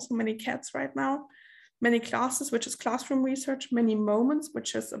think there's also many cats right now, many classes, which is classroom research, many moments,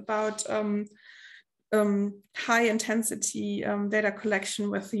 which is about high intensity data collection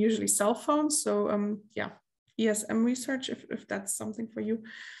with usually cell phones. So ESM research, if that's something for you,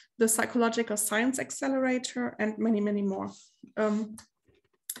 the Psychological Science Accelerator, and many, many more. And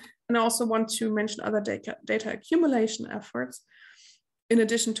I also want to mention other data accumulation efforts, in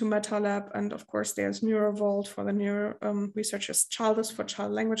addition to MetaLab. And of course, there's NeuroVault for the neuro researchers, Childus for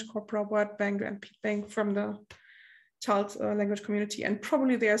Child Language Corpora, Word Bank, and PeatBank from the child language community. And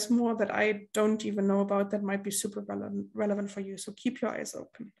probably there's more that I don't even know about that might be super relevant for you. So keep your eyes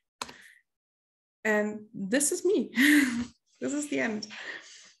open. And this is me. This is the end.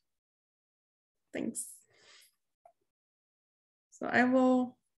 Thanks. So I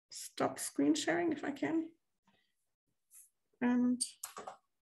will stop screen sharing if I can. And I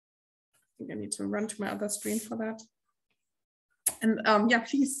think I need to run to my other screen for that. And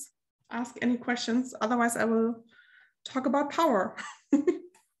please ask any questions. Otherwise, I will talk about power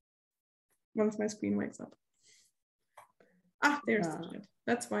once my screen wakes up. Ah, there's the chat.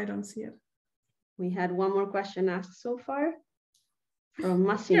 That's why I don't see it. We had one more question asked so far from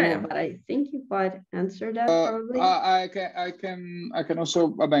Massimo, but I think you might answer that probably. I can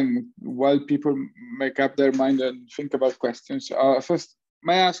also, I mean, while people make up their mind and think about questions, first,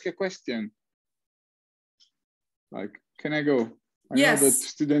 may I ask a question? Like, can I go? I know that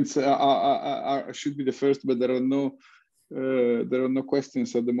students should be the first, but there are no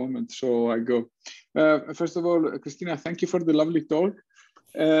questions at the moment, so I go. First of all, Christina, thank you for the lovely talk.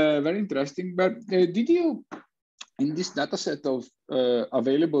 Very interesting. But did you, in this data set of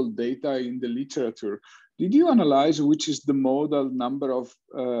available data in the literature, did you analyze which is the modal number of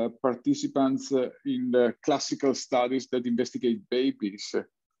participants in the classical studies that investigate babies?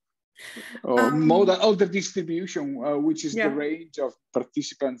 Or modal of the distribution, which is the range of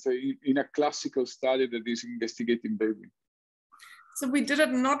participants in a classical study that is investigating baby? So we did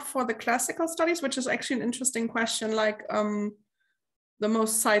it not for the classical studies, which is actually an interesting question. Like the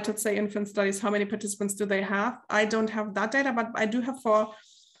most cited, say, infant studies, how many participants do they have? I don't have that data, but I do have for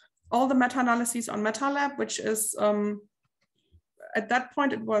all the meta-analyses on MetaLab, which is, at that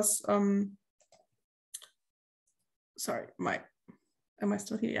point it was, sorry, am I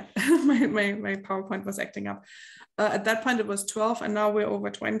still here? Yeah, my PowerPoint was acting up. At that point it was 12, and now we're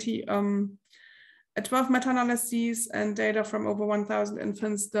over 20. At 12 meta-analyses and data from over 1,000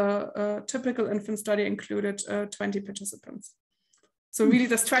 infants, the typical infant study included 20 participants. So really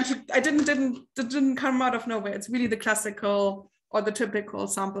this 20, it didn't come out of nowhere. It's really the classical or the typical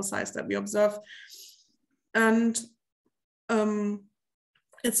sample size that we observe. And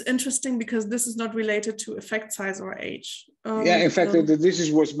it's interesting because this is not related to effect size or age. In fact, this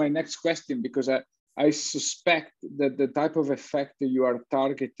was my next question, because I suspect that the type of effect that you are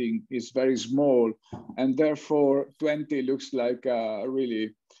targeting is very small, and therefore 20 looks like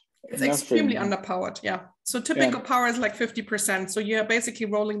really it's nothing. Extremely underpowered, yeah. So typical power is like 50%. So you're basically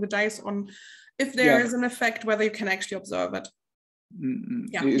rolling the dice on if there is an effect, whether you can actually observe it.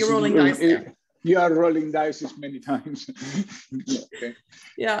 Yeah, you're rolling dice there. You are rolling dice many times. Okay.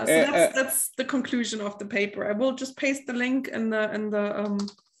 Yeah, so that's the conclusion of the paper. I will just paste the link in the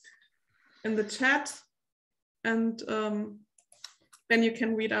chat, and then you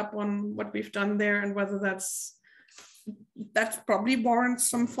can read up on what we've done there and whether that's probably warrants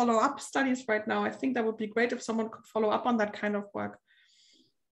some follow-up studies right now. I think that would be great if someone could follow up on that kind of work.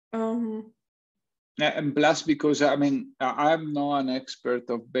 And plus, because I mean, I'm not an expert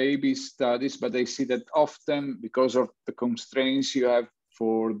of baby studies, but I see that often because of the constraints you have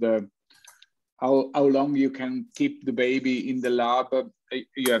for the how long you can keep the baby in the lab,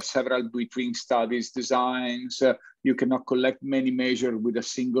 you have several between studies designs. You cannot collect many measures with a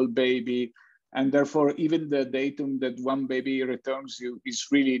single baby. And therefore, even the datum that one baby returns you is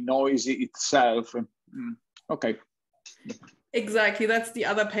really noisy itself. Okay. Exactly. That's the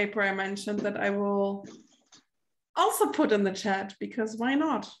other paper I mentioned that I will also put in the chat, because why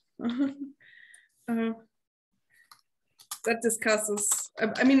not? That discusses,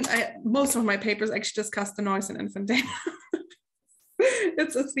 I mean, most of my papers actually discuss the noise in infant data.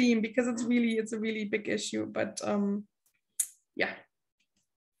 It's a theme because it's a really big issue, but yeah.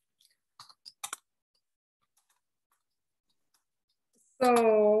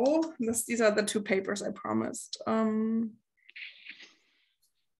 So these are the two papers I promised.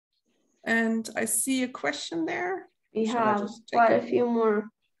 And I see a question there. We have quite a few more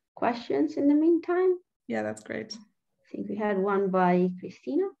questions in the meantime. Yeah, that's great. I think we had one by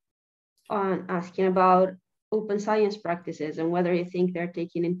Christina on asking about open science practices and whether you think they're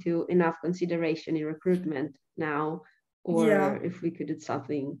taken into enough consideration in recruitment now, or if we could do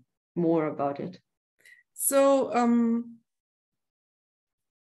something more about it. So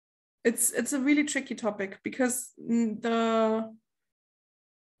it's a really tricky topic, because the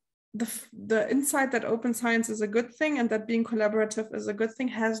insight that open science is a good thing and that being collaborative is a good thing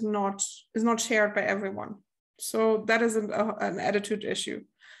is not shared by everyone. So that is an attitude issue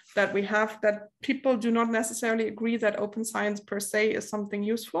that we have, that people do not necessarily agree that open science per se is something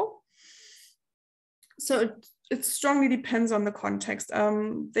useful. So it strongly depends on the context.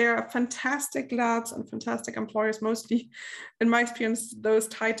 There are fantastic labs and fantastic employers, mostly, in my experience, those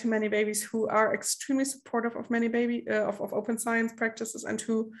tied to many babies, who are extremely supportive of of open science practices, and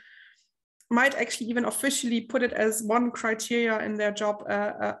who might actually even officially put it as one criteria in their job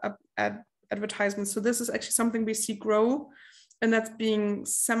advertisements. So this is actually something we see grow, and that's being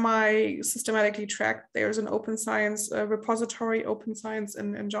semi-systematically tracked. There's an open science repository, open science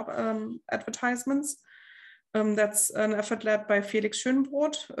in job advertisements. That's an effort led by Felix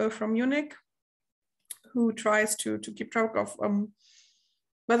Schönbrot from Munich, who tries to keep track of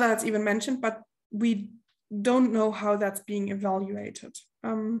whether that's even mentioned, but we don't know how that's being evaluated.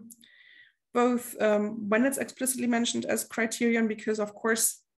 Both when it's explicitly mentioned as criterion, because of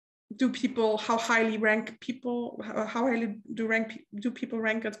course, how highly do people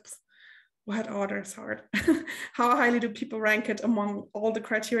rank it? What order is hard? How highly do people rank it among all the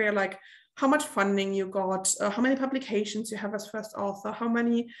criteria, like how much funding you got, how many publications you have as first author, how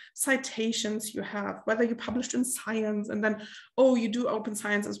many citations you have, whether you published in Science, and then, oh, you do open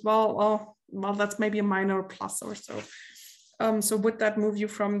science as well. Oh, well, that's maybe a minor plus or so. So would that move you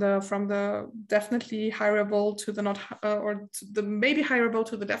from the definitely hireable to the not, or to the maybe hireable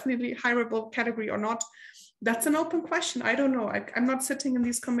to the definitely hireable category or not? That's an open question. I don't know. I'm not sitting in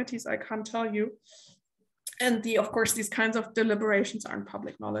these committees. I can't tell you. And of course, these kinds of deliberations aren't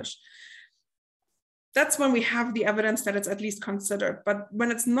public knowledge. That's when we have the evidence that it's at least considered. But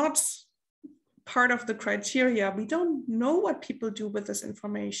when it's not part of the criteria, we don't know what people do with this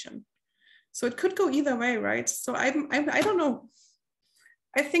information. So it could go either way, right? So I don't know.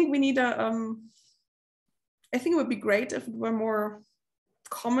 I think we need I think it would be great if it were more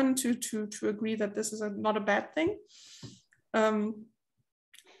common to agree that this is not a bad thing.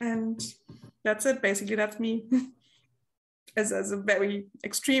 And that's it, basically. That's me as a very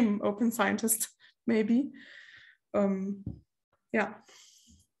extreme open scientist, maybe. Yeah.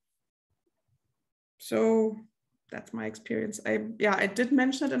 So that's my experience. I did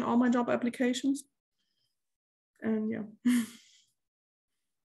mention it in all my job applications. And yeah.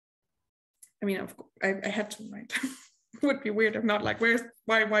 I mean, of course, I had to, right? It would be weird if not, like,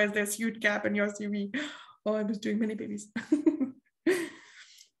 why is there a huge gap in your CV? Oh, I was doing many babies.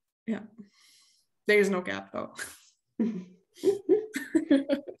 Yeah. There is no gap though.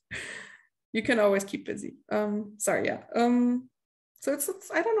 You can always keep busy. Sorry, yeah. So it's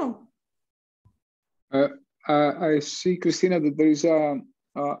I don't know. I see, Christina, that there is a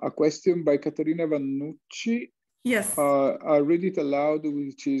question by Caterina Vannucci. Yes. I'll read it aloud,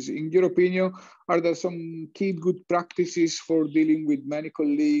 which is, in your opinion, are there some key good practices for dealing with many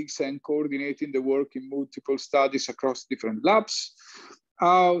colleagues and coordinating the work in multiple studies across different labs?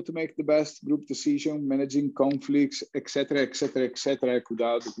 How to make the best group decision, managing conflicts, etc., etc., etc. I could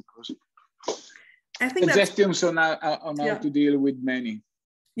add, because I think suggestions on how to deal with many.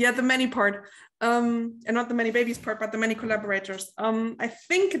 Yeah, the many part, and not the many babies part, but the many collaborators. I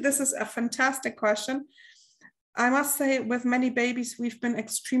think this is a fantastic question. I must say, with many babies, we've been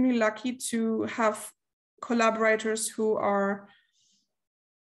extremely lucky to have collaborators who are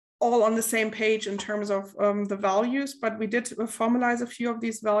all on the same page in terms of the values, but we did formalize a few of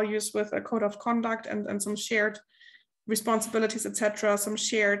these values with a code of conduct and some shared responsibilities, etc., some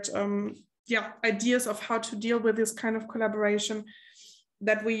shared ideas of how to deal with this kind of collaboration,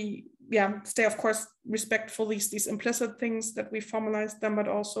 that we stay, of course, respectful, these implicit things that we formalize them, but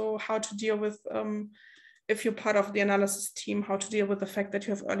also how to deal with, if you're part of the analysis team, how to deal with the fact that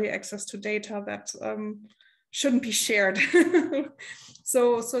you have early access to data that shouldn't be shared.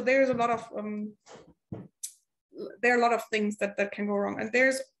 So there's a lot of there are a lot of things that can go wrong, and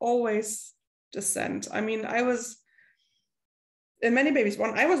there's always dissent. I mean, I was in many babies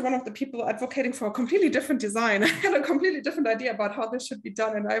one. I was one of the people advocating for a completely different design. I had a completely different idea about how this should be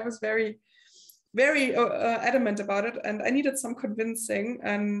done, and I was very, very adamant about it. And I needed some convincing,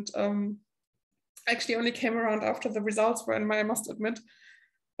 and actually only came around after the results were in, I must admit.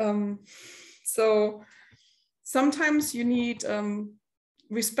 So sometimes you need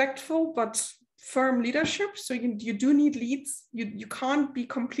respectful but firm leadership. So you do need leads. You can't be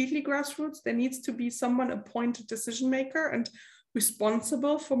completely grassroots. There needs to be someone appointed decision maker and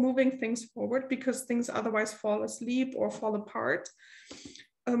responsible for moving things forward, because things otherwise fall asleep or fall apart.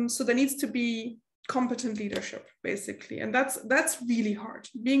 So there needs to be competent leadership, basically. And that's really hard.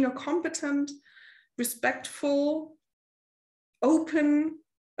 Being a competent, respectful, open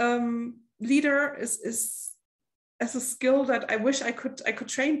leader is as a skill that I wish I could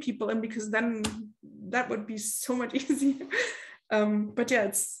train people in, because then that would be so much easier. But yeah,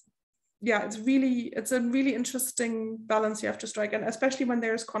 it's a really interesting balance you have to strike, and especially when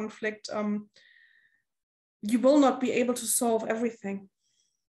there is conflict, you will not be able to solve everything,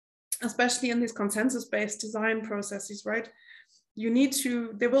 especially in these consensus-based design processes, right?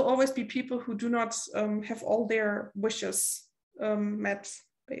 There will always be people who do not have all their wishes met,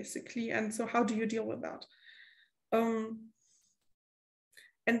 basically. And so how do you deal with that?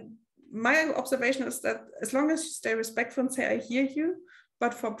 And my observation is that as long as you stay respectful and say, I hear you,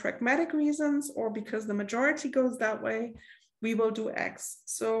 but for pragmatic reasons or because the majority goes that way, we will do X.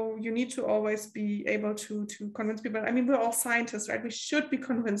 So you need to always be able to convince people. I mean, we're all scientists, right? We should be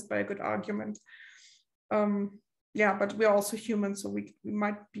convinced by a good argument. Yeah, but we're also human, so we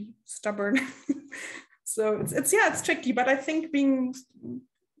might be stubborn. So it's tricky, but I think being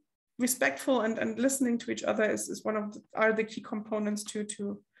respectful and listening to each other is are the key components to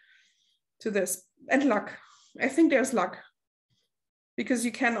this. And luck. I think there's luck, because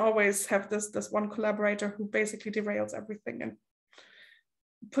you can always have this one collaborator who basically derails everything and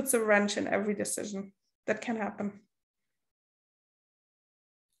puts a wrench in every decision. That can happen.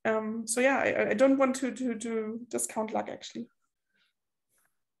 So yeah, I don't want to discount luck, actually.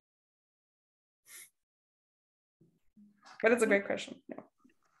 But it's a great question. Yeah.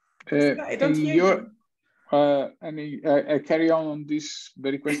 I don't hear you. I carry on this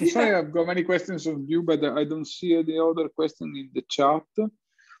very question. Sorry, I've got many questions of you, but I don't see any other question in the chat.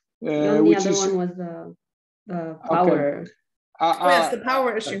 The only other one was the power. Okay. Yes, the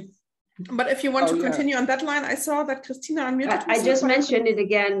power issue. But if you want to continue on that line, I saw that Christina unmuted. I just mentioned it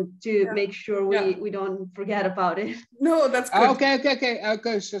again to make sure we don't forget about it. No, that's good.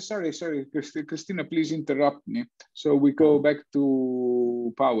 Okay. So sorry, Christina, please interrupt me. So we go back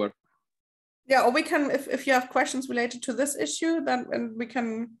to power. Yeah, or we can, if you have questions related to this issue, then we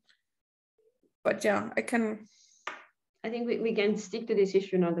can. But yeah, I think we can stick to this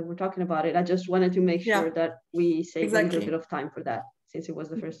issue now that we're talking about it. I just wanted to make sure that we save a little bit of time for that, since it was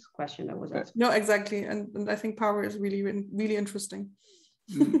the first question that was asked. No, exactly. And I think power is really, really interesting.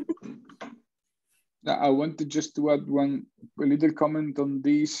 I wanted just to add a little comment on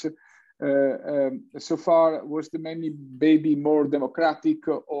this. So far, was the many baby more democratic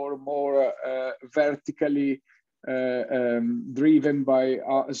or more vertically driven by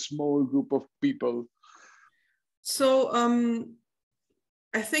a small group of people? So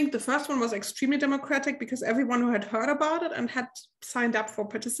I think the first one was extremely democratic, because everyone who had heard about it and had signed up for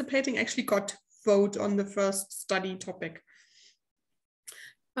participating actually got to vote on the first study topic.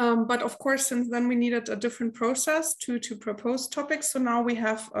 But of course, since then we needed a different process to propose topics. So now we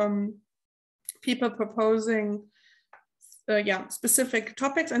have people proposing specific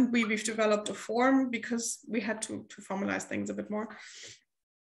topics, and we've developed a form because we had to formalize things a bit more.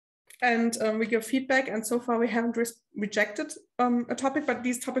 And we give feedback, and so far we haven't rejected a topic, but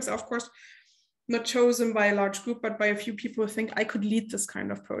these topics are of course not chosen by a large group, but by a few people who think I could lead this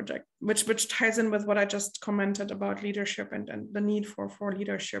kind of project, which ties in with what I just commented about leadership and the need for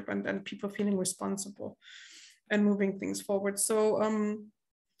leadership and people feeling responsible and moving things forward. So,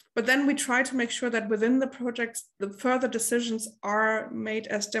 but then we try to make sure that within the projects, the further decisions are made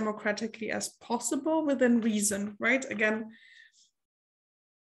as democratically as possible within reason, right? Again,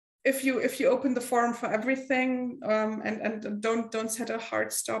 if you open the forum for everything and don't set a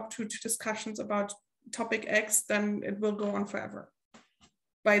hard stop to discussions about topic X, then it will go on forever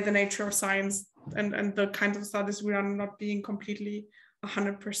by the nature of science and the kinds of studies we are not being completely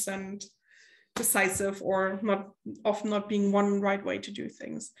 100% decisive, or often not being one right way to do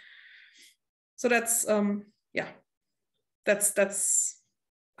things. So that's that's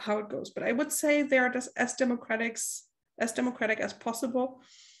how it goes. But I would say they are as democratic as possible.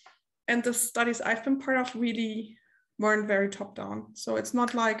 And the studies I've been part of really weren't very top down. So it's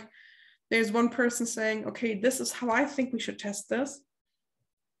not like there's one person saying, okay, this is how I think we should test this.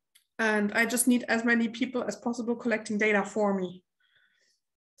 And I just need as many people as possible collecting data for me.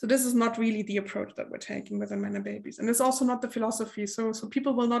 So this is not really the approach that we're taking within Many Babies. And it's also not the philosophy. So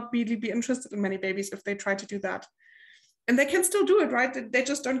people will not really be interested in Many Babies if they try to do that. And they can still do it, right? They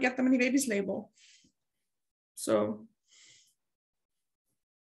just don't get the Many Babies label. So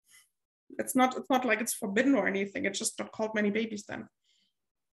It's not like it's forbidden or anything. It's just not called many babies then.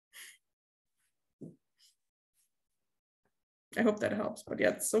 I hope that helps. But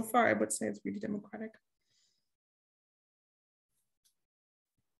yeah, so far I would say it's really democratic.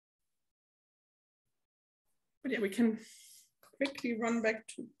 But yeah, we can quickly run back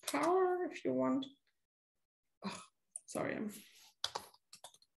to power if you want. Oh, sorry, I'm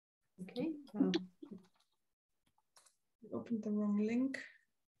Okay. opened the wrong link.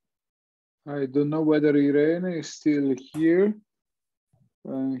 I don't know whether Irene is still here.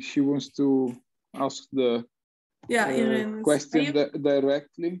 She wants to ask the question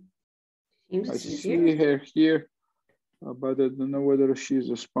directly. I see her here, but I don't know whether she's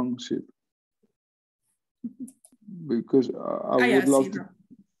responsive. Because I would love to.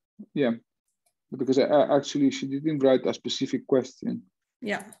 Yeah, because actually she didn't write a specific question.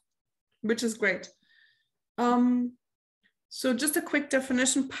 Yeah, which is great. So just a quick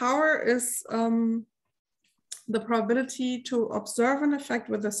definition, power is the probability to observe an effect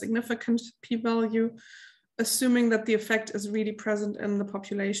with a significant p-value, assuming that the effect is really present in the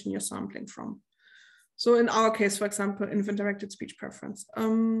population you're sampling from. So in our case, for example, infant-directed speech preference.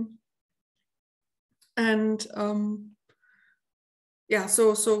 Yeah,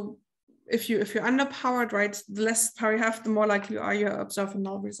 so if you're underpowered, right, the less power you have, the more likely you are you observe a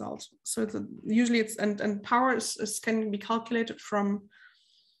null result. So usually it's and power can be calculated from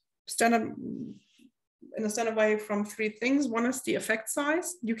in a standard way from 3 things. 1 is the effect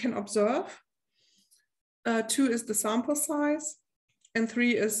size you can observe. 2 is the sample size, and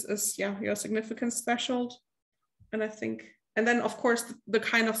 3 is your significance threshold. And then of course the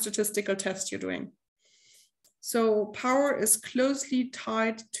kind of statistical test you're doing. So power is closely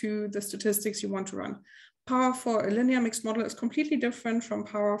tied to the statistics you want to run. Power for a linear mixed model is completely different from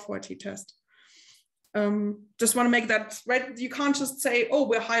power for a t-test. Just want to make that right. You can't just say, oh,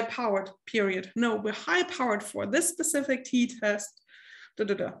 we're high powered, period. No, we're high powered for this specific t-test. But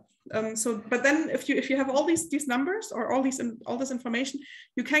then if you have all these numbers or all this information,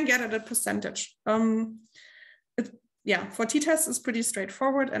 you can get at a percentage. For t-tests it's pretty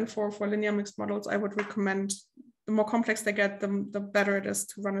straightforward, and for linear mixed models, I would recommend the more complex they get, the better it is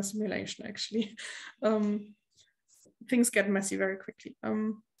to run a simulation, actually. Things get messy very quickly.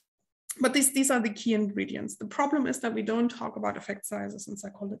 But these are the key ingredients. The problem is that we don't talk about effect sizes in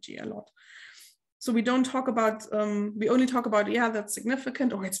psychology a lot. So we don't talk about, we only talk about, yeah, that's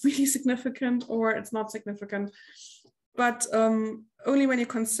significant, or it's really significant, or it's not significant. But only when you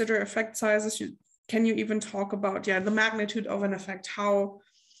consider effect sizes, can you even talk about, the magnitude of an effect, how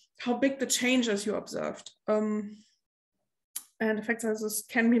big the changes you observed. And effect sizes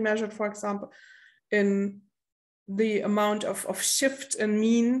can be measured, for example, in the amount of shift in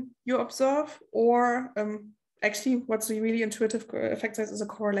mean you observe, or actually what's the really intuitive effect size is a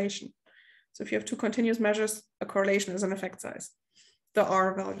correlation. So if you have 2 continuous measures, a correlation is an effect size. The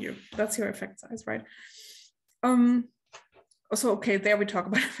R value, that's your effect size, right? Also, okay, there we talk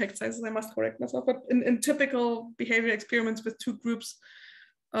about effect sizes, I must correct myself, but in typical behavior experiments with 2 groups,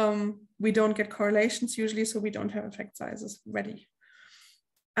 we don't get correlations usually, so we don't have effect sizes ready.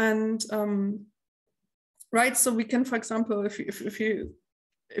 And right, so we can, for example, if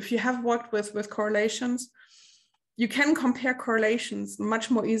you have worked with correlations, you can compare correlations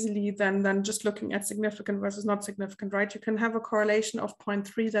much more easily than just looking at significant versus not significant, right? You can have a correlation of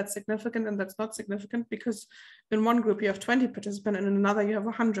 0.3 that's significant and that's not significant, because in one group you have 20 participants and in another you have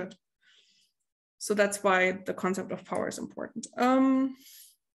 100. So that's why the concept of power is important.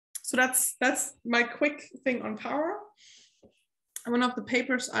 So that's my quick thing on power. One of the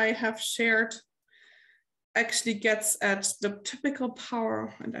papers I have shared actually gets at the typical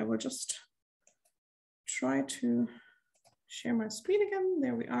power, and I will just try to share my screen again.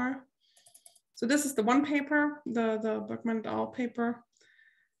 There we are. So this is the one paper, the Bergmann et al. Paper,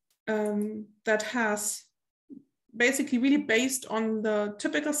 that has basically really based on the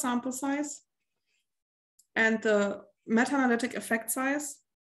typical sample size and the meta-analytic effect size.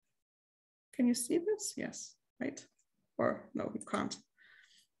 Can you see this? Yes, right? Or no, you can't.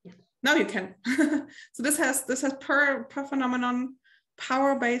 Yeah. Now you can. So this has per phenomenon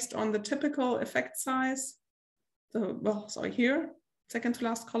power based on the typical effect size, here, second to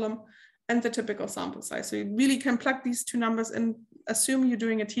last column, and the typical sample size. So you really can plug these 2 numbers in, assume you're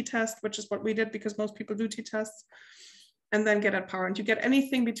doing a t-test, which is what we did because most people do t-tests, and then get at power. And you get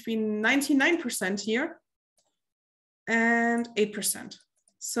anything between 99% here and 8%.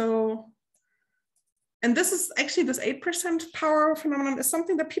 So, and this is actually, this 8% power phenomenon is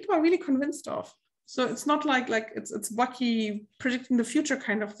something that people are really convinced of. So it's not like it's wacky predicting the future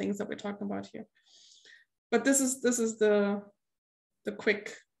kind of things that we're talking about here. But this is the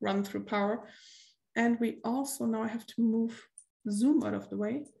quick run through power. And we also, now I have to move Zoom out of the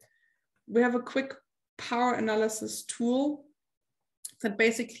way. We have a quick power analysis tool that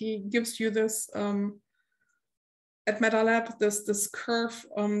basically gives you this, at MetaLab, this curve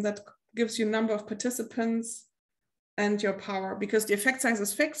that gives you number of participants and your power, because the effect size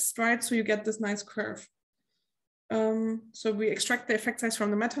is fixed, right? So you get this nice curve. So we extract the effect size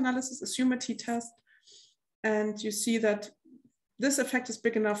from the meta-analysis, assume a t-test, and you see that this effect is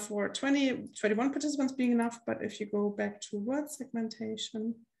big enough for 21 participants being enough, but if you go back to word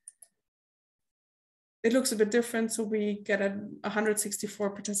segmentation, it looks a bit different. So we get 164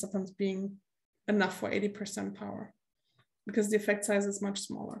 participants being enough for 80% power, because the effect size is much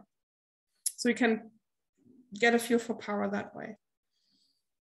smaller. So you can get a feel for power that way.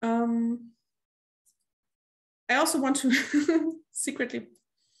 I also want to secretly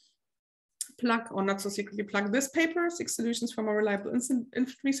plug, or not so secretly plug, this paper, 6 Solutions for More Reliable Infant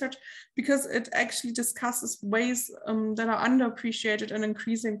Research, because it actually discusses ways that are underappreciated and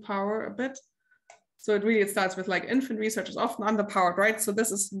increasing power a bit. So it starts with like infant research is often underpowered, right? So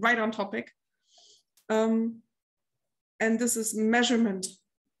this is right on topic. And this is measurement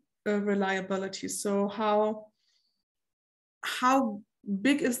reliability. So how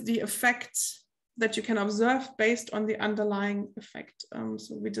big is the effect that you can observe based on the underlying effect?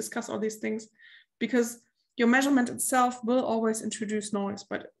 So we discuss all these things because your measurement itself will always introduce noise,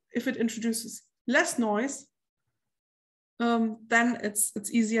 but if it introduces less noise, then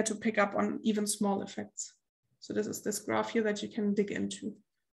it's easier to pick up on even small effects. So this is this graph here that you can dig into.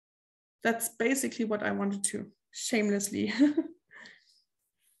 That's basically what I wanted to shamelessly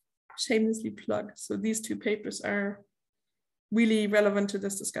plug. So these 2 papers are really relevant to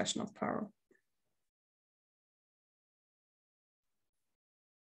this discussion of power.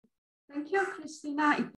 Thank you, Christina.